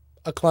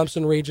a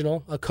Clemson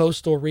regional, a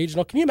coastal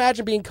regional. Can you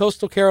imagine being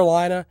Coastal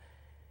Carolina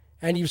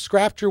and you've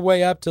scrapped your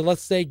way up to,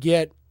 let's say,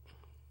 get,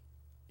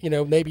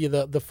 maybe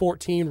the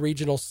 14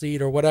 regional seed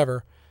or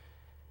whatever,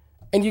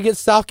 and you get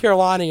South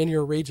Carolina in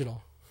your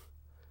regional?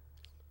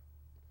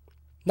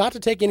 Not to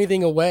take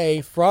anything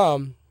away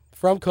from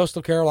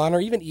Coastal Carolina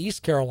or even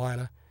East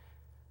Carolina,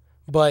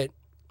 but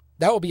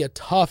that would be a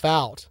tough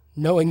out,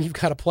 knowing you've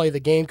got to play the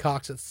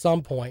Gamecocks at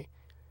some point.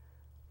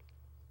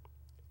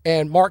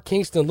 And Mark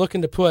Kingston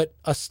looking to put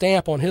a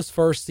stamp on his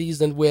first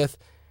season it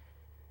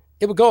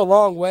would go a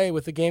long way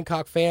with the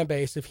Gamecock fan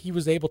base if he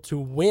was able to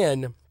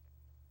win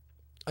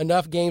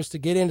enough games to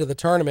get into the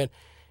tournament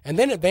and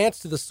then advance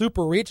to the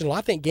Super Regional.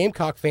 I think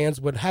Gamecock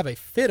fans would have a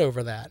fit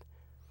over that.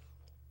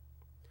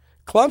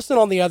 Clemson,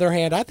 on the other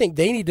hand, I think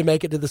they need to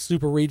make it to the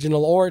Super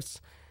Regional, or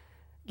it's,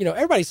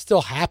 everybody's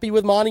still happy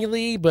with Monty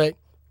Lee, but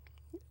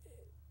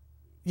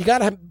you got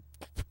to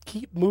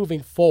keep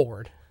moving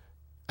forward.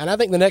 And I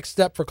think the next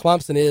step for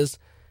Clemson is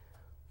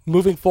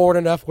moving forward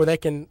enough where they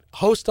can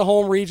host a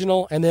home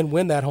regional and then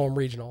win that home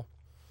regional.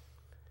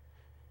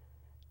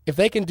 If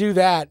they can do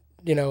that,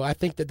 I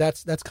think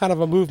that's kind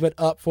of a movement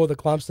up for the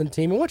Clemson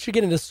team. And once you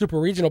get into Super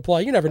Regional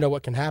play, you never know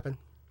what can happen.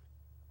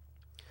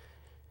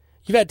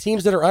 You've had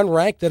teams that are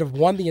unranked that have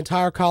won the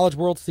entire College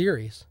World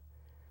Series.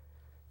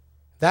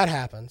 That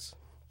happens.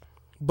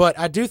 But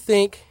I do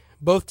think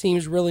both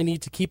teams really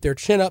need to keep their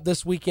chin up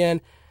this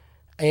weekend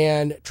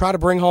and try to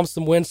bring home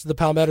some wins to the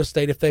Palmetto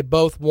State if they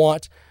both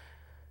want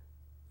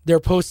their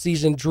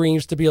postseason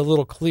dreams to be a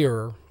little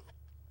clearer.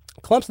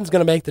 Clemson's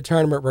going to make the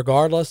tournament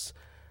regardless,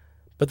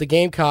 but the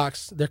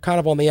Gamecocks, they're kind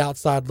of on the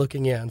outside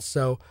looking in.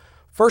 So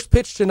first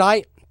pitch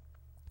tonight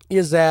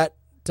is at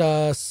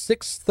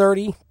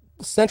 6:30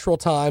 Central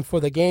Time for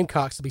the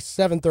Gamecocks. It'll be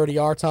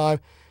 7:30 our time.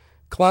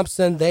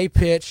 Clemson, they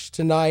pitch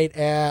tonight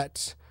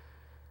at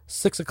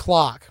 6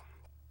 o'clock.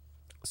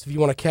 So if you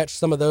want to catch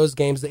some of those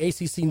games, the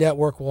ACC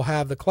Network will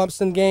have the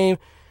Clemson game,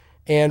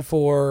 and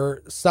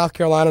for South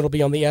Carolina, it'll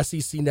be on the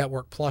SEC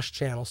Network Plus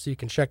channel, so you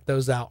can check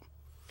those out.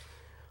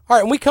 All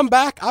right, when we come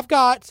back, I've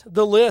got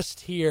the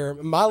list here.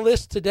 My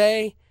list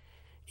today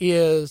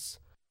is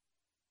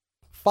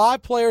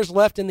 5 players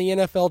left in the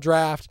NFL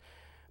draft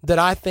that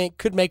I think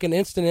could make an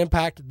instant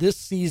impact this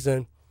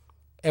season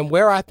and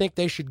where I think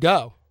they should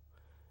go.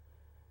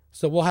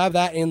 So we'll have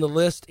that in the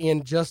list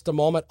in just a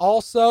moment.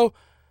 Also,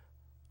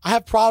 I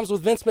have problems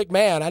with Vince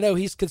McMahon. I know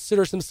he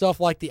considers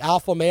himself like the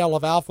alpha male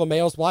of alpha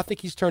males. Well, I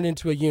think he's turned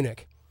into a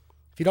eunuch.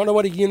 If you don't know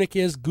what a eunuch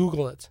is,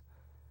 Google it.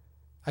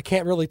 I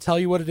can't really tell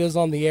you what it is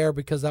on the air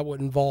because that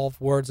would involve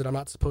words that I'm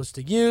not supposed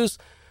to use.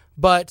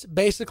 But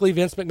basically,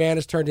 Vince McMahon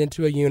has turned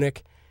into a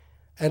eunuch.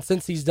 And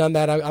since he's done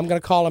that, I'm going to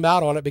call him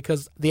out on it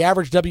because the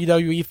average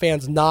WWE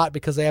fan's not,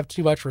 because they have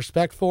too much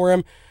respect for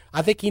him.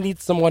 I think he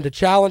needs someone to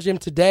challenge him.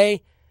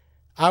 Today,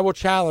 I will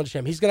challenge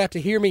him. He's going to have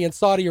to hear me in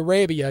Saudi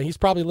Arabia. He's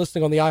probably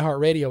listening on the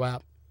iHeartRadio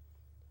app.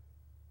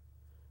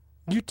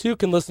 You too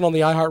can listen on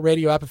the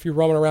iHeartRadio app if you're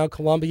roaming around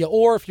Columbia,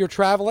 or if you're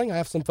traveling. I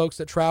have some folks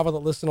that travel that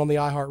listen on the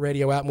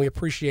iHeartRadio app, and we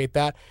appreciate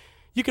that.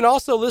 You can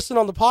also listen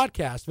on the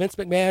podcast. Vince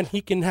McMahon,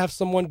 he can have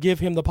someone give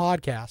him the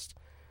podcast,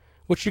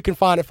 which you can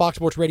find at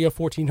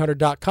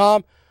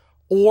foxsportsradio1400.com,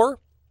 or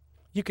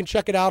you can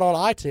check it out on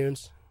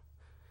iTunes.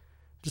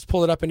 Just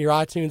pull it up in your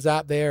iTunes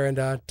app there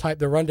and type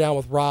the Rundown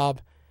with Rob.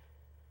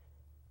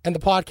 And the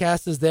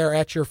podcast is there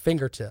at your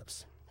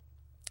fingertips.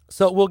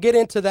 So we'll get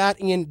into that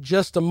in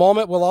just a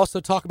moment. We'll also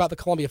talk about the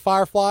Columbia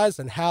Fireflies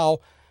and how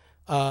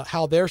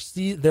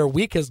their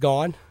week has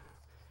gone.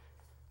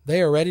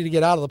 They are ready to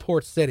get out of the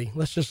port city.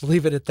 Let's just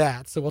leave it at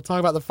that. So we'll talk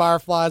about the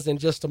Fireflies in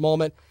just a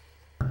moment.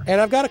 And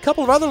I've got a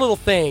couple of other little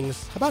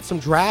things. How about some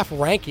draft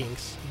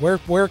rankings,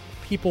 where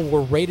people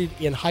were rated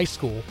in high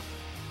school?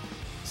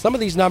 Some of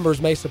these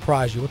numbers may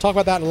surprise you. We'll talk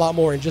about that and a lot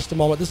more in just a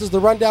moment. This is the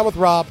Rundown with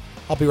Rob.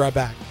 I'll be right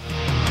back.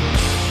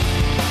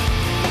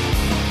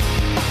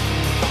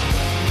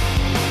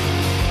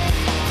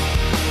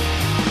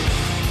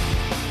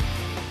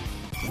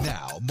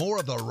 Now, more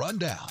of the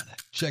Rundown.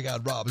 Check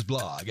out Rob's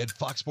blog at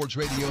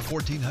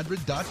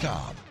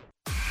foxsportsradio1400.com.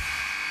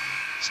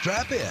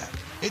 Strap in.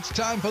 It's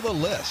time for the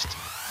list.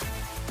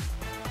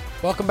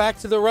 Welcome back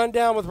to the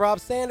Rundown with Rob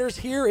Sanders.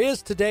 Here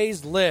is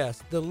today's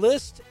list. The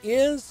list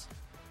is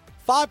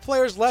 5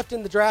 players left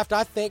in the draft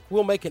I think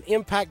will make an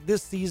impact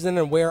this season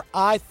and where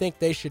I think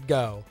they should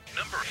go.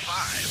 Number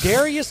 5.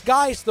 Darius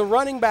Geis, the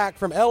running back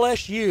from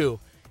LSU.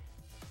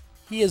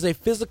 He is a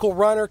physical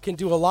runner, can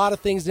do a lot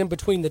of things in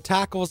between the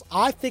tackles.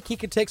 I think he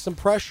could take some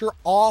pressure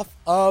off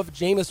of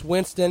Jameis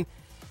Winston.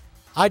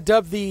 I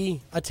dubbed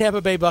a Tampa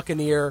Bay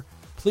Buccaneer.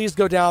 Please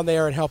go down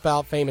there and help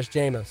out famous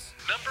Jameis.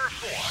 Number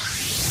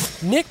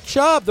 4. Nick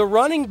Chubb, the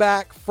running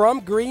back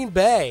from Green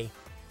Bay.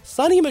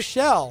 Sonny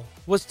Michel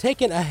was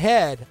taken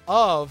ahead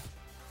of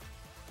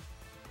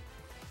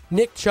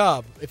Nick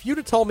Chubb. If you'd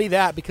have told me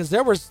that, because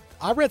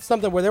I read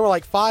something where there were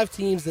like 5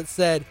 teams that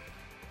said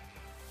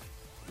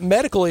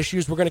medical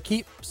issues were going to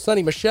keep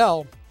Sonny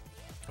Michel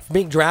from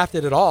being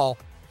drafted at all.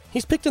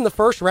 He's picked in the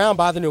first round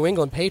by the New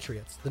England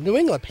Patriots. The New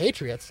England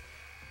Patriots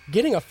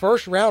getting a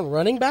first-round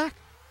running back?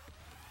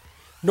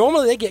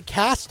 Normally they get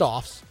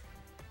cast-offs,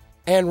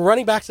 and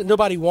running backs that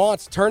nobody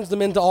wants turns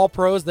them into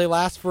all-pros. They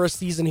last for a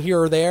season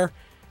here or there.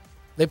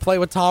 They play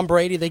with Tom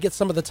Brady. They get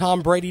some of the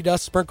Tom Brady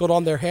dust sprinkled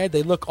on their head.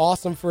 They look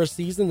awesome for a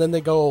season, then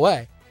they go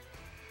away.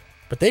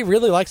 But they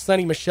really like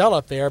Sonny Michel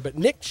up there. But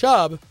Nick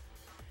Chubb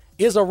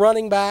is a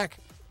running back,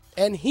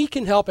 and he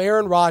can help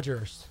Aaron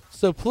Rodgers.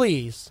 So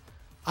please,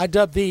 I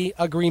dub thee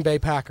a Green Bay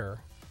Packer.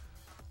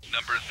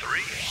 Number 3.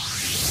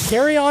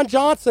 Kerryon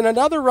Johnson,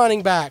 another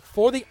running back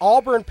for the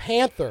Auburn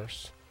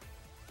Panthers.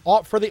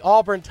 For the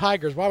Auburn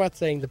Tigers. Why am I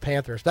saying the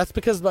Panthers? That's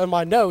because in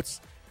my notes,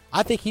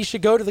 I think he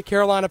should go to the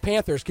Carolina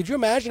Panthers. Could you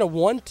imagine a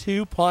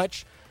 1-2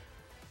 punch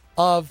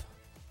of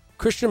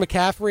Christian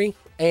McCaffrey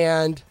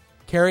and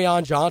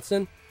Kerryon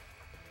Johnson?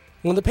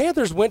 When the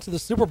Panthers went to the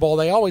Super Bowl,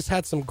 they always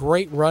had some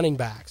great running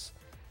backs.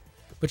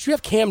 But you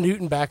have Cam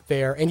Newton back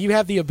there, and you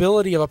have the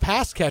ability of a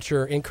pass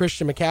catcher in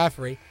Christian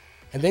McCaffrey,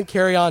 and then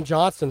Kerryon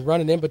Johnson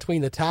running in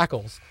between the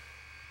tackles.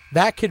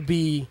 That could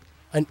be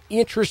an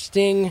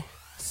interesting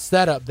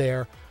setup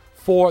there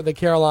for the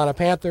Carolina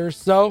Panthers.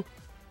 So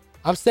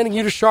I'm sending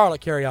you to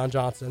Charlotte, Kerryon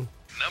Johnson.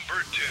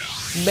 Number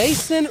 2.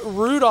 Mason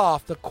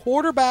Rudolph, the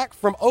quarterback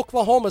from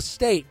Oklahoma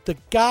State, the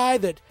guy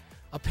that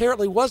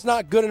apparently was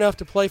not good enough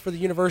to play for the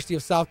University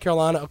of South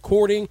Carolina,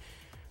 according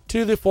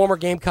to the former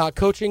Gamecock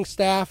coaching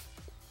staff.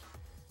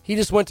 He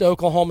just went to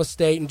Oklahoma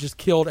State and just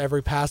killed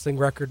every passing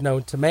record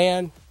known to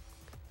man.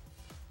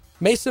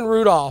 Mason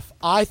Rudolph,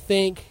 I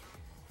think,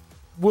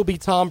 will be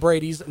Tom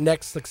Brady's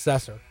next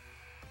successor.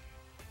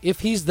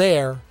 If he's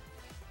there,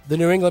 the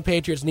New England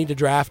Patriots need to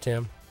draft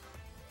him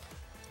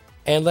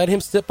and let him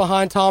sit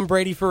behind Tom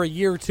Brady for a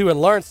year or two and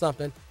learn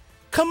something.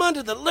 Come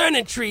under the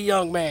learning tree,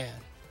 young man.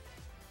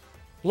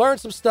 Learn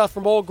some stuff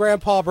from old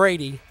Grandpa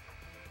Brady,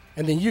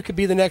 and then you could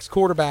be the next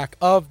quarterback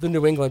of the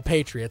New England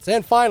Patriots.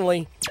 And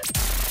finally,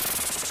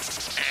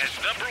 And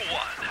number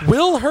 1.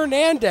 Will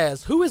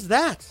Hernandez. Who is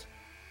that?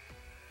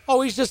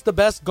 Oh, he's just the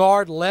best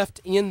guard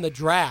left in the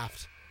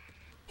draft.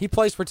 He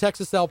plays for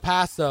Texas El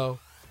Paso.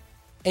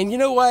 And you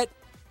know what?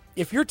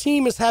 If your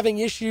team is having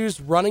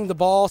issues running the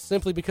ball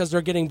simply because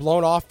they're getting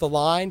blown off the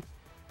line,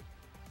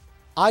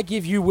 I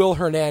give you Will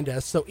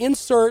Hernandez. So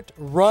insert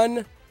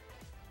running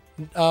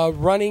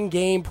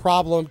game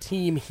problem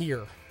team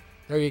here.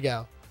 There you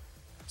go.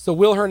 So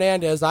Will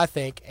Hernandez, I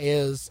think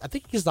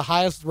he's the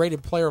highest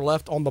rated player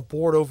left on the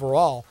board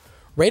overall.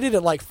 Rated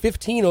at like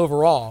 15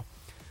 overall.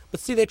 But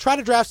see, they try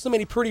to draft so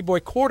many pretty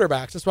boy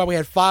quarterbacks. That's why we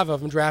had 5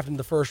 of them drafted in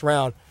the first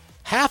round.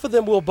 Half of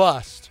them will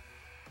bust.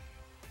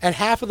 And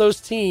half of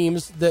those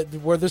teams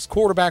where this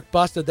quarterback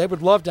busted, they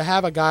would love to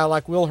have a guy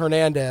like Will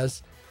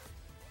Hernandez,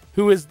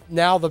 who is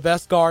now the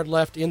best guard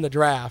left in the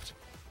draft.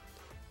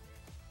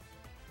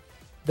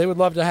 They would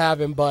love to have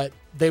him, but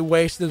they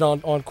wasted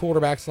on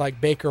quarterbacks like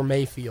Baker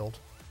Mayfield.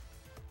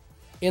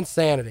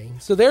 Insanity.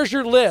 So there's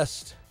your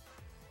list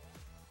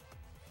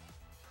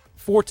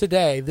for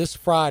today, this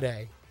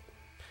Friday.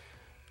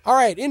 All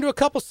right, into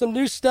some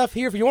new stuff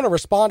here. If you want to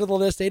respond to the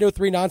list,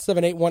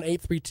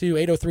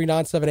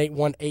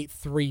 803-978-1832,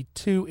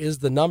 803-978-1832 is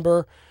the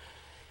number.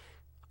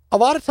 A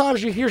lot of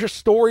times you hear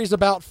stories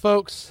about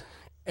folks,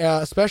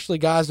 especially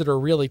guys that are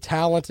really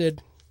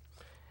talented,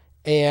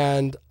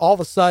 and all of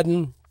a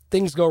sudden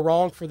things go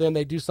wrong for them,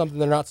 they do something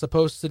they're not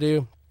supposed to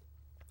do.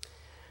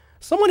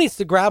 Someone needs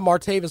to grab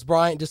Martavis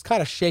Bryant and just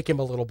kind of shake him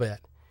a little bit.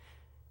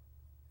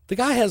 The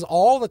guy has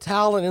all the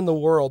talent in the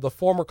world, the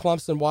former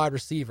Clemson wide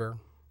receiver,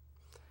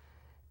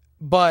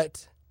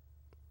 but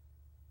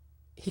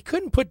he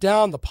couldn't put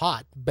down the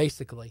pot,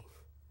 basically.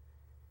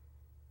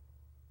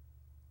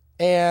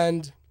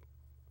 And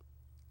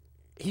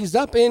he's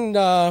up in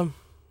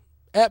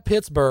at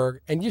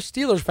Pittsburgh, and you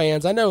Steelers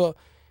fans, I know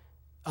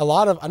a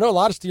lot of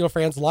Steelers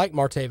fans like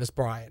Martavis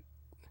Bryant.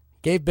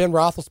 Gave Ben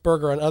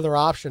Roethlisberger another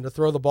option to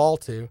throw the ball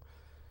to.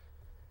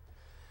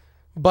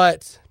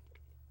 But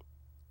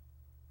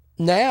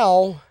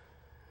now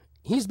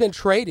he's been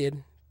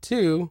traded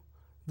to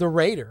the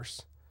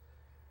Raiders.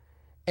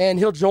 And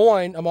he'll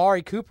join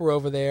Amari Cooper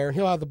over there.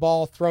 He'll have the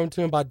ball thrown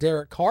to him by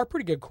Derek Carr,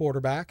 pretty good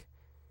quarterback.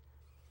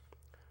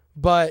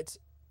 But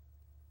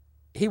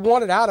he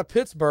wanted out of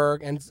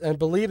Pittsburgh and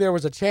believed there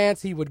was a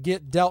chance he would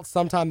get dealt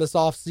sometime this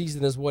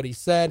offseason, is what he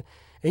said.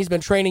 And he's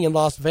been training in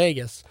Las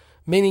Vegas,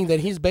 meaning that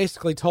he's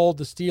basically told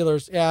the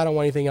Steelers, I don't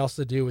want anything else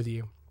to do with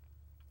you.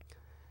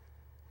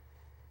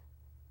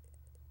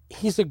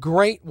 He's a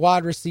great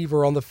wide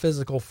receiver on the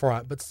physical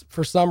front, but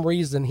for some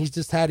reason, he's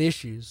just had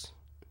issues.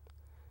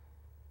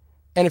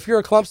 And if you're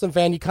a Clemson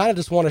fan, you kind of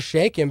just want to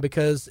shake him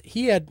because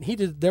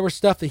there was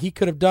stuff that he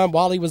could have done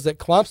while he was at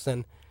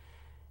Clemson,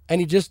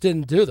 and he just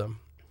didn't do them.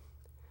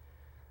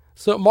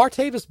 So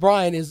Martavis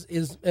Bryant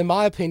is, in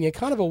my opinion,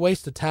 kind of a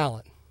waste of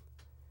talent.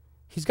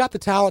 He's got the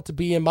talent to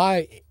be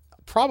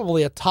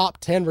probably a top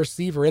 10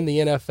 receiver in the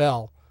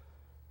NFL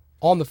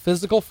on the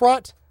physical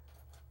front,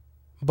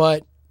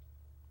 but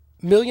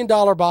 $1 million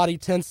body,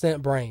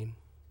 10-cent brain.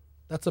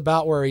 That's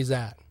about where he's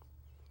at.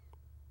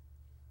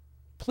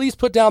 Please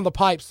put down the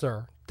pipe,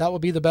 sir. That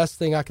would be the best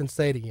thing I can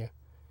say to you.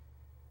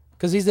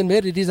 Because he's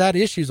admitted he's had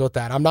issues with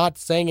that. I'm not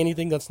saying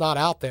anything that's not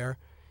out there.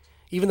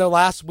 Even though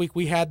last week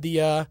we had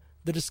the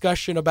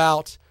discussion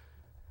about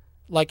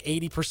like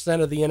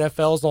 80% of the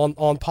NFL's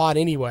on pod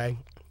anyway.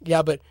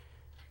 Yeah, but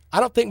I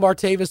don't think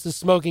Martavis is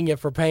smoking it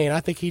for pain. I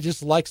think he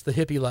just likes the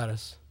hippie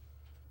lettuce.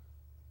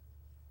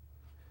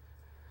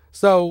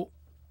 So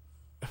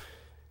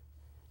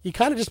you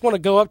kind of just want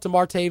to go up to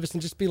Martavis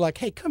and just be like,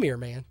 hey, come here,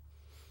 man.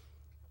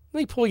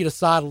 Let me pull you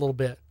aside a little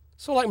bit.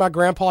 So like my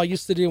grandpa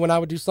used to do when I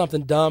would do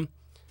something dumb.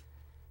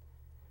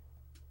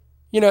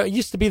 You know, it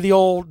used to be the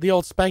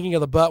old spanking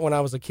of the butt when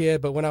I was a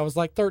kid, but when I was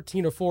like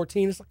 13 or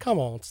 14, it's like, come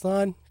on,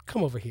 son,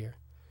 come over here.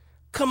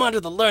 Come under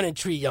the learning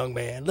tree, young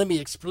man. Let me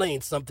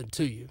explain something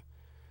to you.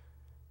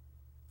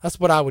 That's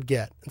what I would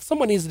get. And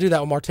someone needs to do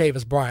that with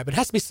Martavis Bryant, but it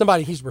has to be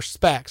somebody he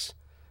respects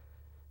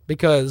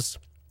because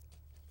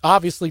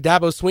obviously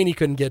Dabo Swinney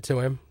couldn't get to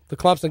him. The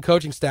Clemson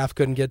coaching staff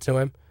couldn't get to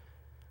him.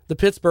 The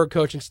Pittsburgh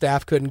coaching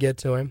staff couldn't get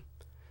to him.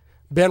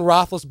 Ben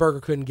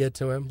Roethlisberger couldn't get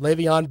to him.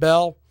 Le'Veon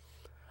Bell,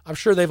 I'm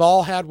sure they've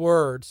all had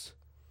words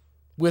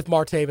with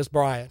Martavis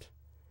Bryant.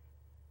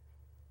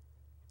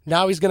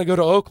 Now he's going to go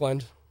to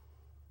Oakland,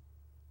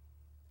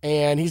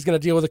 and he's going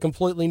to deal with a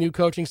completely new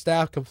coaching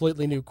staff,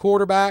 completely new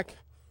quarterback,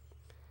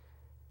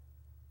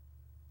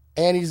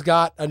 and he's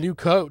got a new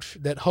coach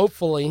that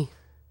hopefully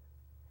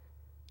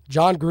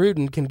John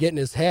Gruden can get in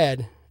his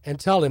head and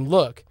tell him,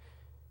 look,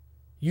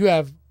 you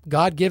have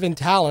God-given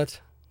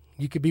talent.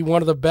 You could be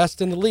one of the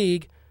best in the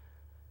league,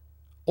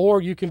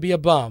 or you can be a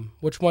bum.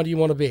 Which one do you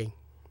want to be?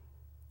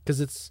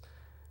 Because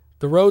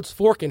the road's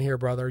forking here,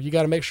 brother. You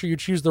got to make sure you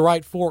choose the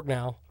right fork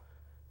now.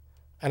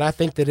 And I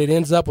think that it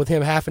ends up with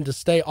him having to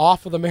stay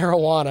off of the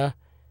marijuana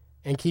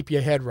and keep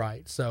your head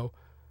right. So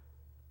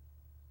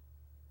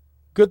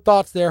good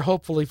thoughts there,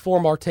 hopefully, for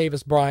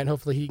Martavis Bryant.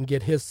 Hopefully he can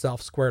get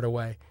himself squared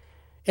away.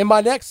 In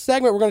my next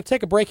segment, we're going to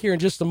take a break here in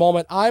just a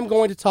moment. I'm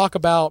going to talk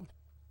about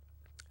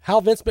how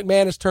Vince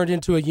McMahon has turned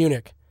into a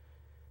eunuch.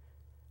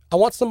 I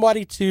want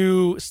somebody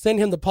to send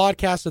him the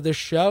podcast of this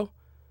show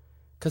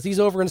because he's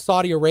over in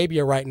Saudi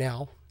Arabia right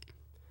now.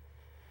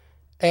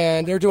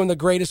 And they're doing the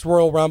greatest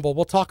Royal Rumble.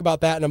 We'll talk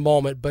about that in a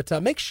moment. But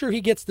make sure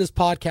he gets this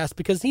podcast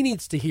because he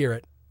needs to hear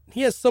it.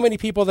 He has so many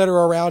people that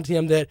are around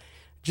him that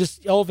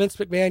just, oh, Vince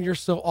McMahon, you're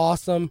so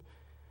awesome.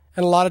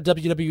 And a lot of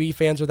WWE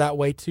fans are that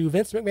way too.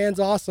 Vince McMahon's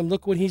awesome.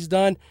 Look what he's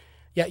done.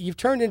 Yeah, you've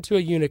turned into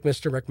a eunuch,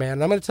 Mr. McMahon.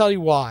 And I'm going to tell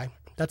you why.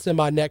 That's in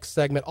my next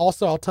segment.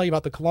 Also, I'll tell you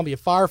about the Columbia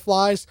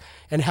Fireflies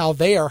and how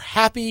they are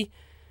happy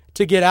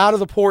to get out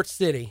of the port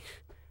city.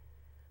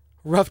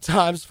 Rough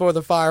times for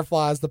the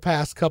Fireflies the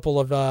past couple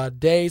of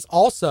days.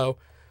 Also,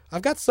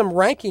 I've got some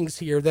rankings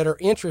here that are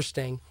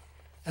interesting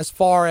as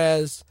far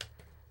as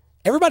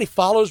everybody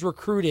follows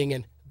recruiting,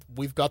 and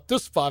we've got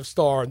this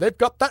 5-star, and they've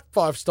got that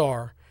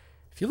 5-star.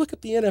 If you look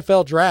at the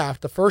NFL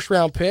draft, the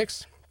first-round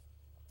picks,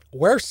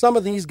 where some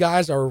of these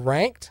guys are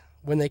ranked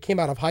when they came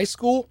out of high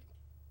school,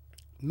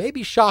 may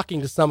be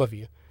shocking to some of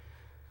you.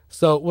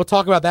 So we'll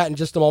talk about that in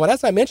just a moment.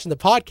 As I mentioned, the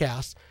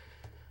podcast,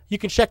 you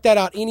can check that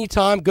out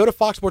anytime. Go to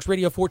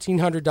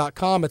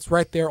foxsportsradio1400.com. It's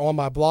right there on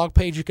my blog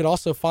page. You can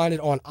also find it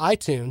on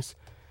iTunes.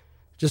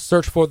 Just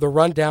search for The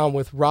Rundown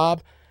with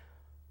Rob.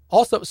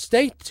 Also,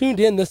 stay tuned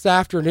in this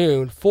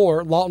afternoon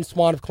for Lawton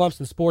Swan of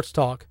Clemson Sports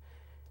Talk.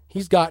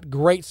 He's got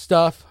great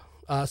stuff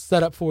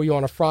set up for you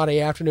on a Friday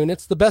afternoon.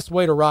 It's the best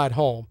way to ride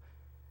home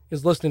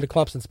is listening to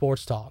Clemson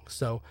Sports Talk.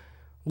 So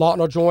Lawton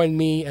will join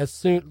you as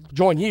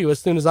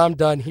soon as I'm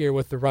done here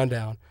with the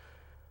rundown.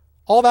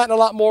 All that and a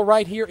lot more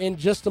right here in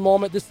just a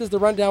moment. This is the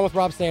Rundown with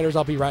Rob Sanders.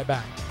 I'll be right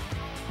back.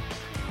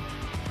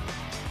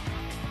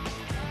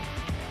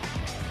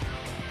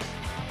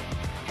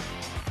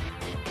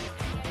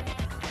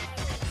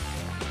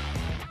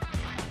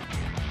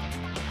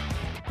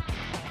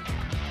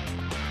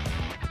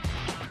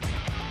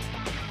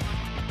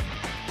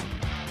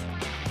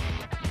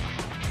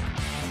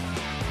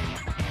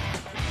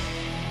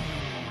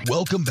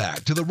 Welcome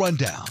back to the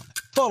Rundown.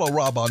 Follow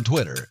Rob on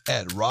Twitter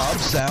at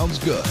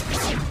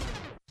RobSoundsGood.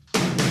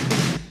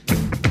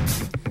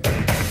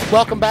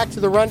 Welcome back to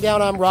the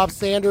Rundown. I'm Rob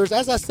Sanders.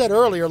 As I said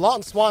earlier,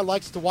 Lawton Swan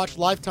likes to watch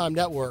Lifetime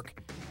Network.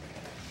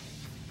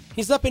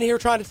 He's up in here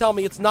trying to tell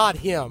me it's not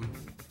him.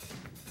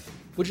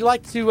 Would you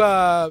like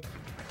to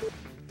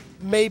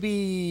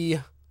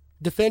maybe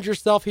defend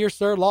yourself here,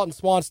 sir? Lawton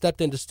Swan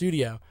stepped into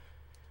studio.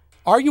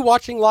 Are you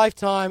watching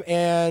Lifetime,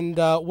 and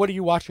what are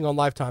you watching on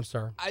Lifetime,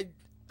 sir?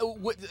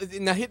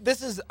 Now,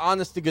 this is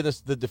honest to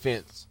goodness the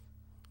defense.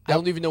 I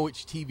don't even know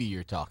which TV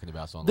you're talking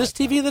about. So this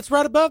TV that's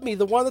right above me,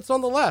 the one that's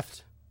on the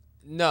left.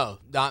 No,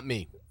 not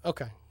me.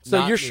 Okay.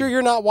 So you're sure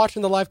you're not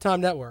watching the Lifetime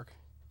Network?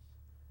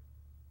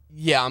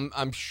 Yeah,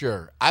 I'm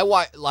sure. I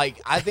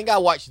think I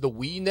watch the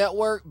Wii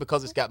Network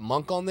because it's got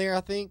Monk on there,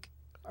 I think.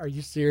 Are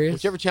you serious?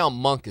 Whichever channel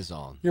Monk is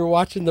on. You're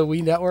watching the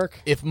Wii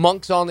Network? If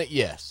Monk's on it,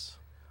 yes.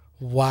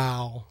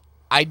 Wow.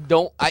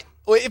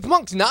 If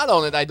Monk's not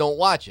on it, I don't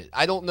watch it.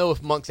 I don't know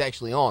if Monk's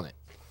actually on it.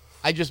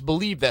 I just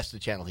believe that's the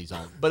channel he's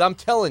on. But I'm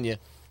telling you,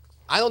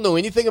 I don't know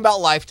anything about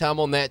Lifetime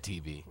on that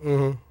TV.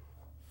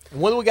 Mm-hmm.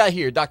 What do we got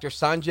here? Dr.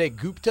 Sanjay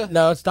Gupta?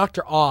 No, it's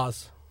Dr.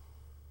 Oz.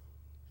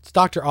 It's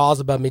Dr.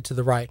 Oz above me to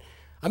the right.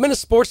 I'm in a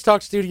sports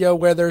talk studio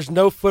where there's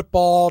no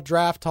football,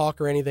 draft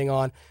talk, or anything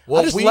on.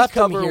 Well, I just we left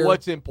cover them here.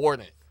 what's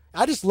important.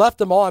 I just left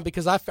them on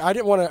because I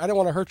didn't want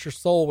to hurt your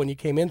soul when you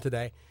came in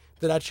today.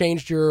 That I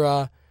changed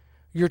your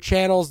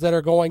channels that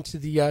are going to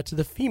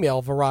the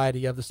female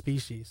variety of the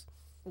species.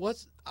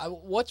 What's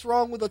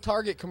wrong with a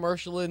Target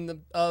commercial in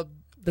the?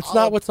 That's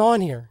not what's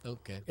on here.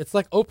 Okay, it's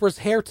like Oprah's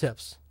hair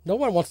tips. No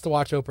one wants to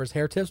watch Oprah's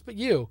hair tips, but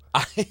you.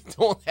 I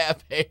don't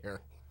have hair.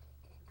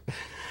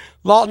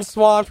 Lawton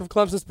Swan from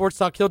Clemson Sports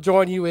Talk. He'll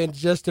join you in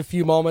just a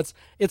few moments.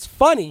 It's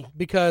funny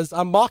because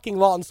I'm mocking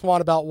Lawton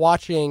Swan about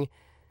watching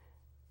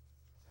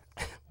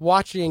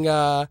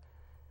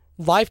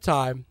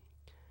Lifetime.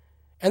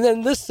 And then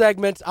in this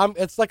segment,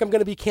 it's like I'm going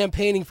to be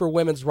campaigning for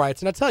women's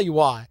rights. And I'll tell you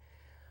why.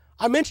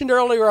 I mentioned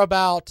earlier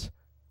about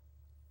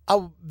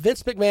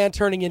Vince McMahon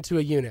turning into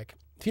a eunuch.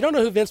 If you don't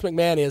know who Vince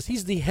McMahon is,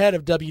 he's the head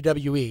of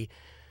WWE.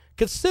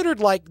 Considered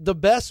like the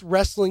best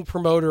wrestling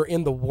promoter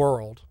in the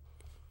world.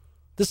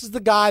 This is the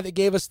guy that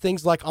gave us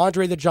things like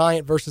Andre the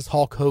Giant versus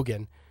Hulk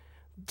Hogan,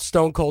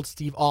 Stone Cold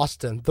Steve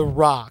Austin, The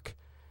Rock,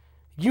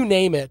 you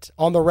name it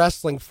on the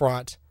wrestling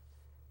front.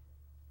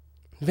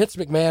 Vince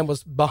McMahon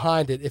was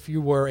behind it if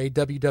you were a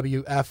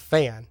WWF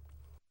fan.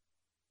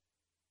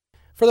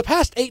 For the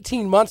past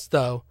 18 months,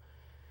 though,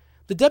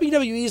 the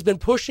WWE has been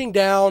pushing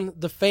down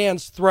the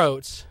fans'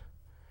 throats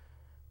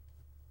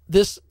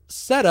this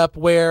setup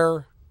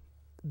where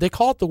they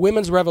call it the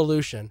Women's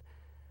Revolution,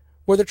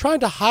 where they're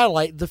trying to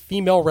highlight the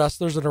female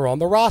wrestlers that are on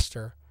the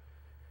roster.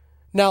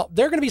 Now,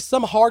 there are going to be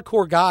some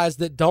hardcore guys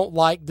that don't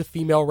like the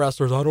female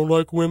wrestlers. I don't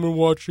like women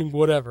watching,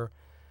 whatever.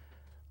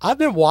 I've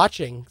been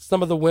watching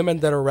some of the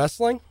women that are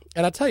wrestling,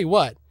 and I tell you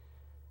what,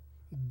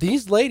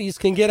 these ladies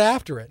can get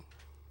after it.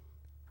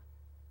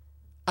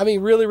 I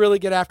mean, really, really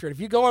get after it. If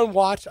you go and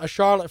watch a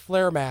Charlotte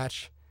Flair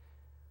match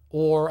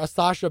or a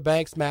Sasha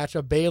Banks match,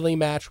 a Bayley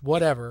match,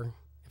 whatever,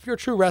 if you're a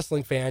true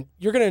wrestling fan,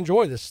 you're going to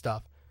enjoy this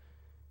stuff.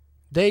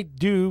 They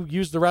do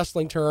use the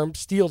wrestling term,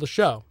 steal the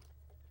show.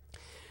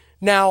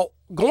 Now,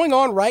 going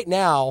on right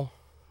now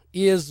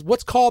is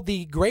what's called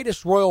the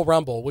Greatest Royal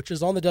Rumble, which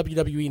is on the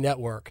WWE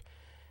Network.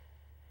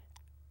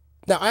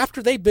 Now,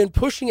 after they've been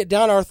pushing it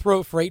down our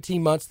throat for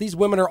 18 months, these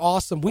women are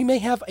awesome. We may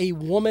have a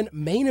woman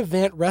main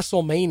event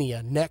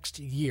WrestleMania next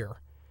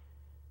year.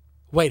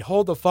 Wait,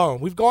 hold the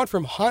phone. We've gone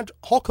from Hulk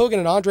Hogan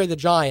and Andre the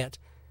Giant,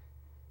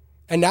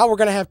 and now we're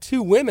going to have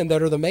two women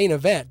that are the main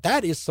event.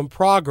 That is some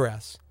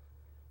progress.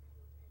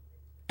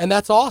 And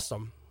that's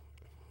awesome.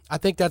 I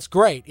think that's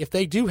great. If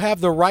they do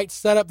have the right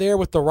setup there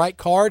with the right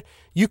card,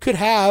 you could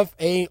have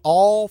a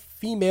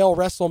all-female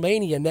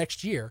WrestleMania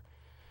next year.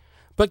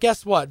 But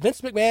guess what?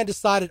 Vince McMahon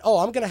decided,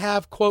 I'm going to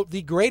have, quote,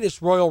 the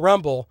Greatest Royal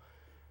Rumble.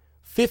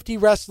 50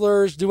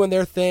 wrestlers doing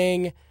their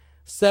thing,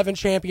 7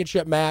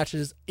 championship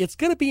matches. It's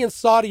going to be in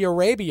Saudi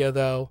Arabia,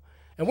 though,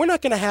 and we're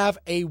not going to have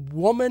a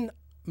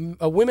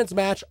women's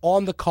match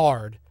on the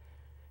card.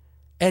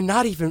 And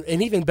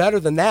even better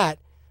than that,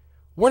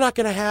 we're not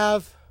going to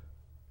have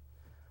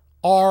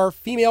our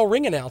female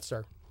ring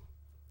announcer.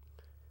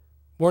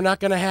 We're not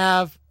going to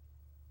have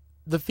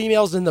the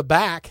females in the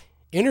back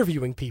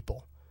interviewing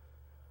people.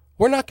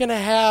 We're not going to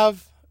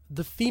have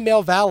the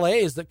female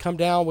valets that come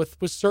down with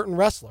certain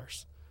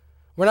wrestlers.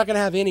 We're not going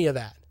to have any of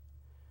that.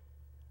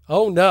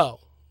 Oh, no.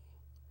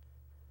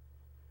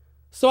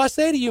 So I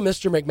say to you,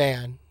 Mr.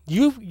 McMahon,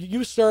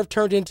 you sir, have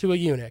turned into a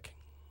eunuch.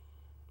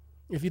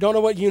 If you don't know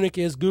what eunuch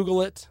is,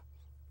 Google it.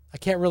 I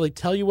can't really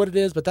tell you what it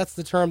is, but that's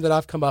the term that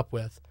I've come up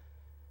with.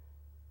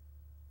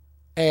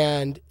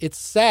 And it's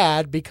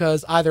sad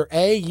because either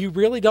A, you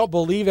really don't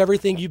believe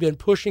everything you've been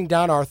pushing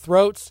down our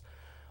throats,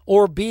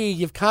 or B,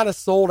 you've kind of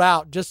sold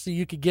out just so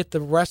you could get the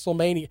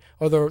WrestleMania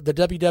or the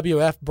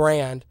WWF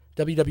brand,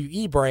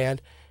 WWE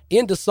brand,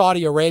 into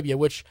Saudi Arabia,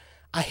 which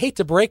I hate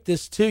to break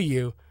this to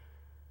you,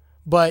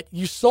 but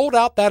you sold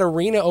out that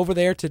arena over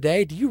there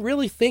today. Do you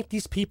really think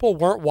these people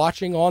weren't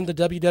watching on the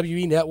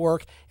WWE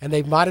network and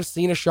they might have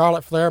seen a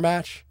Charlotte Flair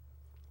match?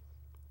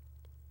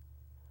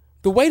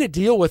 The way to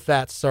deal with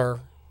that, sir,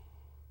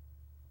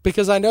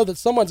 because I know that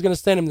someone's going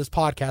to send him this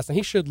podcast, and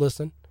he should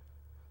listen.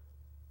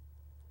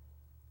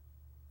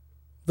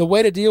 The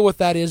way to deal with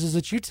that is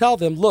that you tell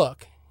them,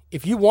 look,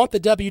 if you want the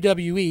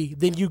WWE,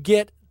 then you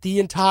get the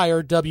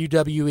entire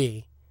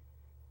WWE.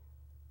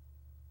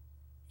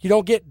 You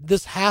don't get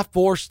this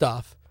half-bore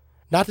stuff.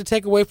 Not to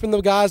take away from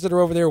the guys that are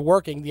over there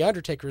working. The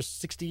Undertaker is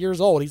 60 years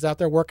old. He's out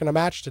there working a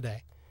match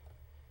today.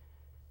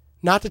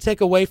 Not to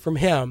take away from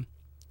him,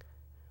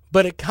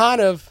 but it kind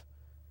of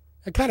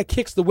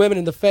kicks the women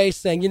in the face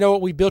saying, you know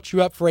what, we built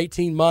you up for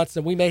 18 months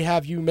and we may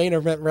have you main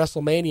event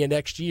WrestleMania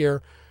next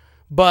year,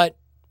 but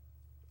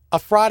a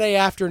Friday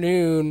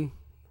afternoon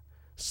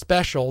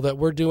special that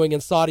we're doing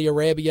in Saudi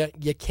Arabia,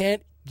 you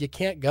can't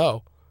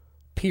go,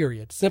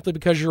 period, simply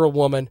because you're a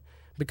woman,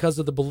 because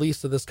of the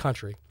beliefs of this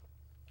country.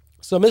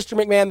 So Mr.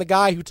 McMahon, the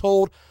guy who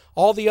told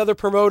all the other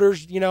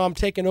promoters, I'm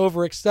taking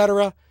over,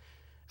 etc.,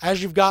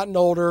 as you've gotten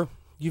older,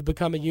 you've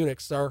become a eunuch,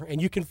 sir,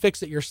 and you can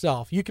fix it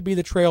yourself. You could be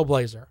the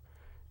trailblazer.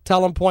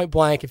 Tell them point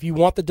blank, if you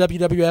want the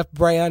WWF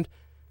brand,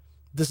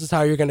 this is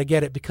how you're going to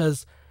get it,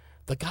 because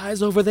the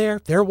guys over there,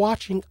 they're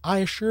watching, I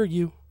assure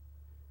you.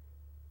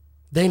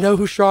 They know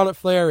who Charlotte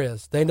Flair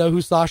is. They know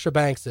who Sasha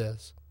Banks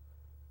is.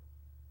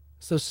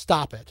 So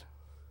stop it.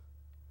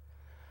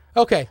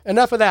 Okay,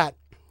 enough of that.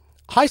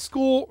 High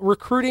school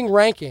recruiting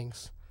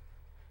rankings.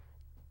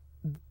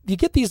 You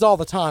get these all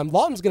the time.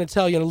 Lawton's going to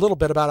tell you in a little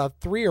bit about a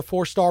 3 or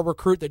 4 star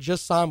recruit that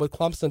just signed with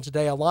Clemson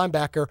today, a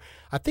linebacker.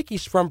 I think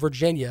he's from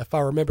Virginia, if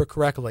I remember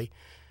correctly.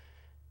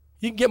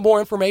 You can get more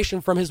information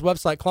from his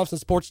website,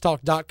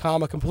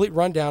 ClemsonSportsTalk.com, a complete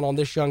rundown on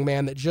this young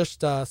man that just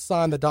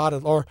signed the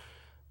dotted,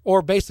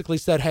 or basically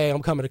said, hey,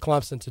 I'm coming to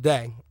Clemson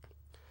today.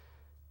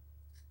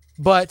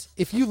 But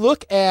if you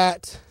look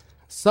at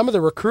some of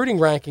the recruiting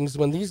rankings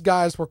when these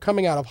guys were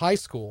coming out of high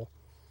school,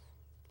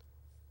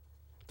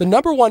 the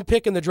number 1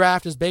 pick in the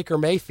draft is Baker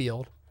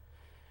Mayfield.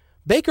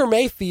 Baker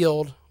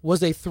Mayfield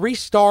was a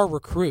 3-star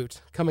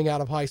recruit coming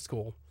out of high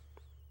school.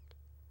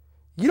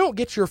 You don't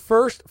get your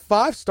first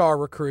 5-star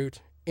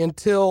recruit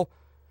until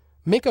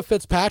Minkah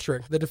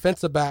Fitzpatrick, the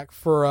defensive back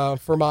for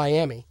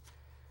Miami.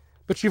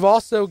 But you've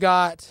also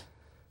got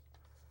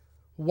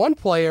one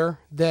player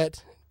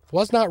that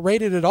was not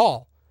rated at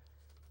all,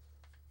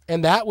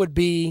 and that would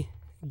be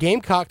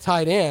Gamecock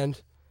tight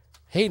end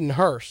Hayden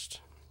Hurst.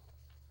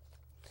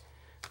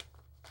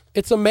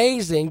 It's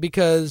amazing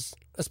because,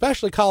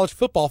 especially college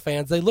football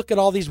fans, they look at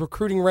all these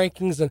recruiting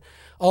rankings and,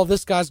 oh,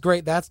 this guy's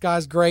great, that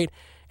guy's great.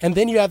 And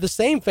then you have the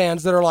same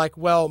fans that are like,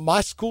 well,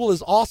 my school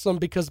is awesome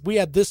because we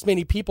had this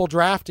many people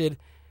drafted,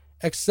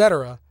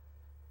 etc.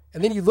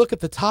 And then you look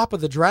at the top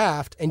of the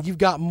draft and you've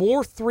got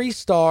more 3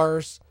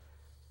 stars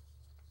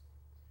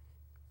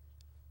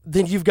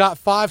than you've got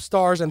 5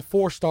 stars and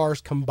 4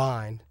 stars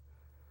combined.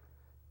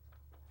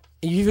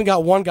 And you even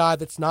got one guy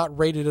that's not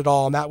rated at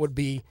all, and that would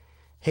be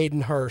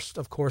Hayden Hurst,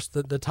 of course,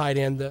 the tight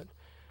end that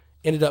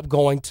ended up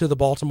going to the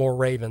Baltimore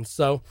Ravens.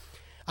 So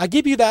I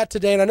give you that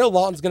today, and I know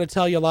Lawton's going to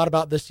tell you a lot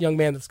about this young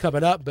man that's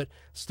coming up, but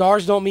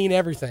stars don't mean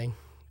everything.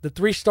 The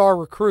 3-star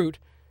recruit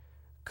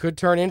could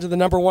turn into the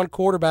number 1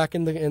 quarterback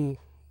in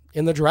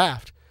the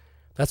draft.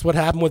 That's what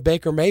happened with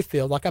Baker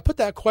Mayfield. Like I put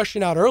that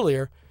question out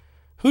earlier,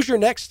 who's your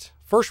next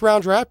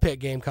first-round draft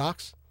pick,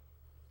 Gamecocks?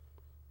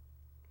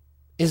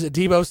 Is it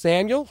Deebo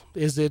Samuel?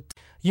 Is it?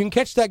 You can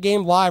catch that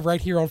game live right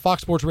here on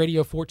Fox Sports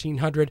Radio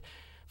 1400.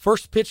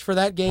 First pitch for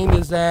that game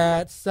is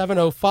at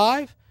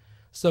 7:05.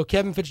 So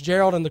Kevin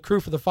Fitzgerald and the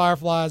crew for the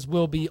Fireflies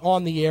will be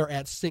on the air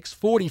at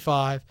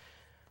 6:45.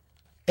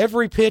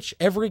 Every pitch,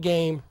 every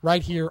game,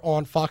 right here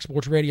on Fox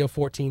Sports Radio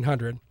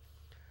 1400.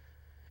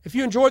 If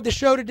you enjoyed the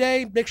show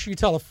today, make sure you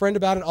tell a friend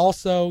about it.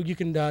 Also, you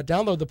can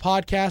download the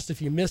podcast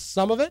if you missed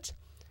some of it.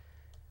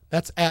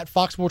 That's at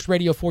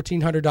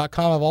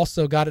foxsportsradio1400.com. I've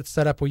also got it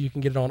set up where you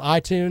can get it on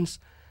iTunes.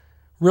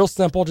 Real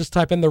simple. Just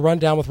type in the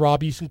Rundown with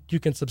Rob. You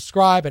can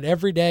subscribe, and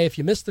every day, if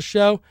you miss the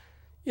show,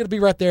 it'll be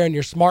right there in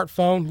your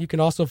smartphone. You can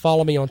also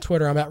follow me on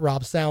Twitter. I'm at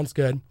Rob Sounds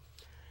Good.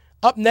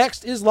 Up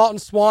next is Lawton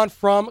Swan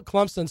from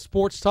Clemson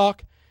Sports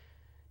Talk.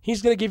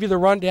 He's going to give you the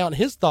rundown,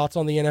 his thoughts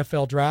on the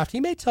NFL draft. He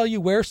may tell you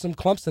where some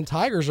Clemson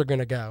Tigers are going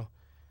to go,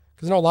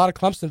 because I know a lot of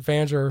Clemson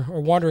fans are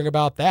wondering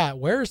about that.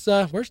 Where's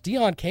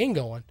Deion Kane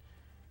going?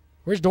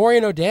 Where's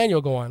Dorian O'Daniel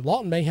going?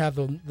 Lawton may have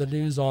the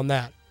news on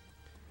that.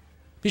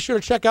 Be sure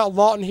to check out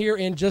Lawton here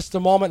in just a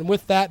moment. And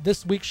with that,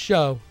 this week's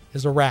show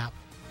is a wrap.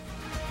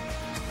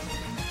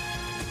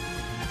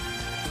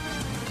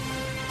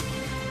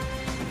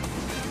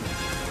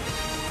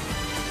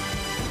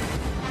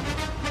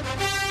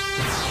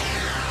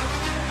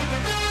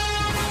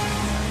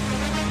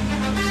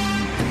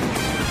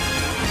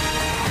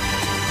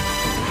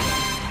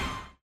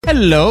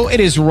 Hello, it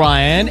is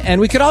Ryan,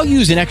 and we could all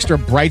use an extra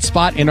bright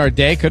spot in our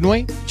day, couldn't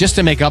we? Just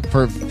to make up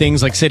for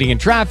things like sitting in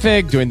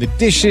traffic, doing the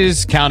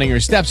dishes, counting your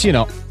steps, you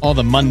know, all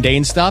the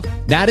mundane stuff.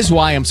 That is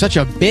why I'm such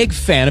a big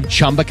fan of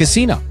Chumba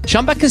Casino.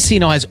 Chumba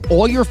Casino has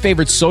all your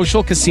favorite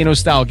social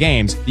casino-style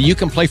games that you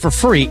can play for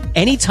free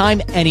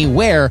anytime,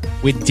 anywhere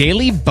with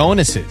daily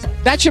bonuses.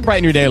 That should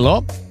brighten your day a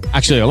little.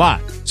 Actually, a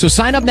lot. So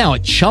sign up now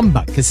at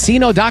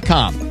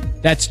ChumbaCasino.com.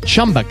 That's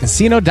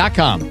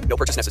ChumbaCasino.com. No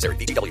purchase necessary.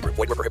 VGW Group.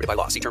 Void where prohibited by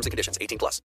law. See terms and conditions. 18+.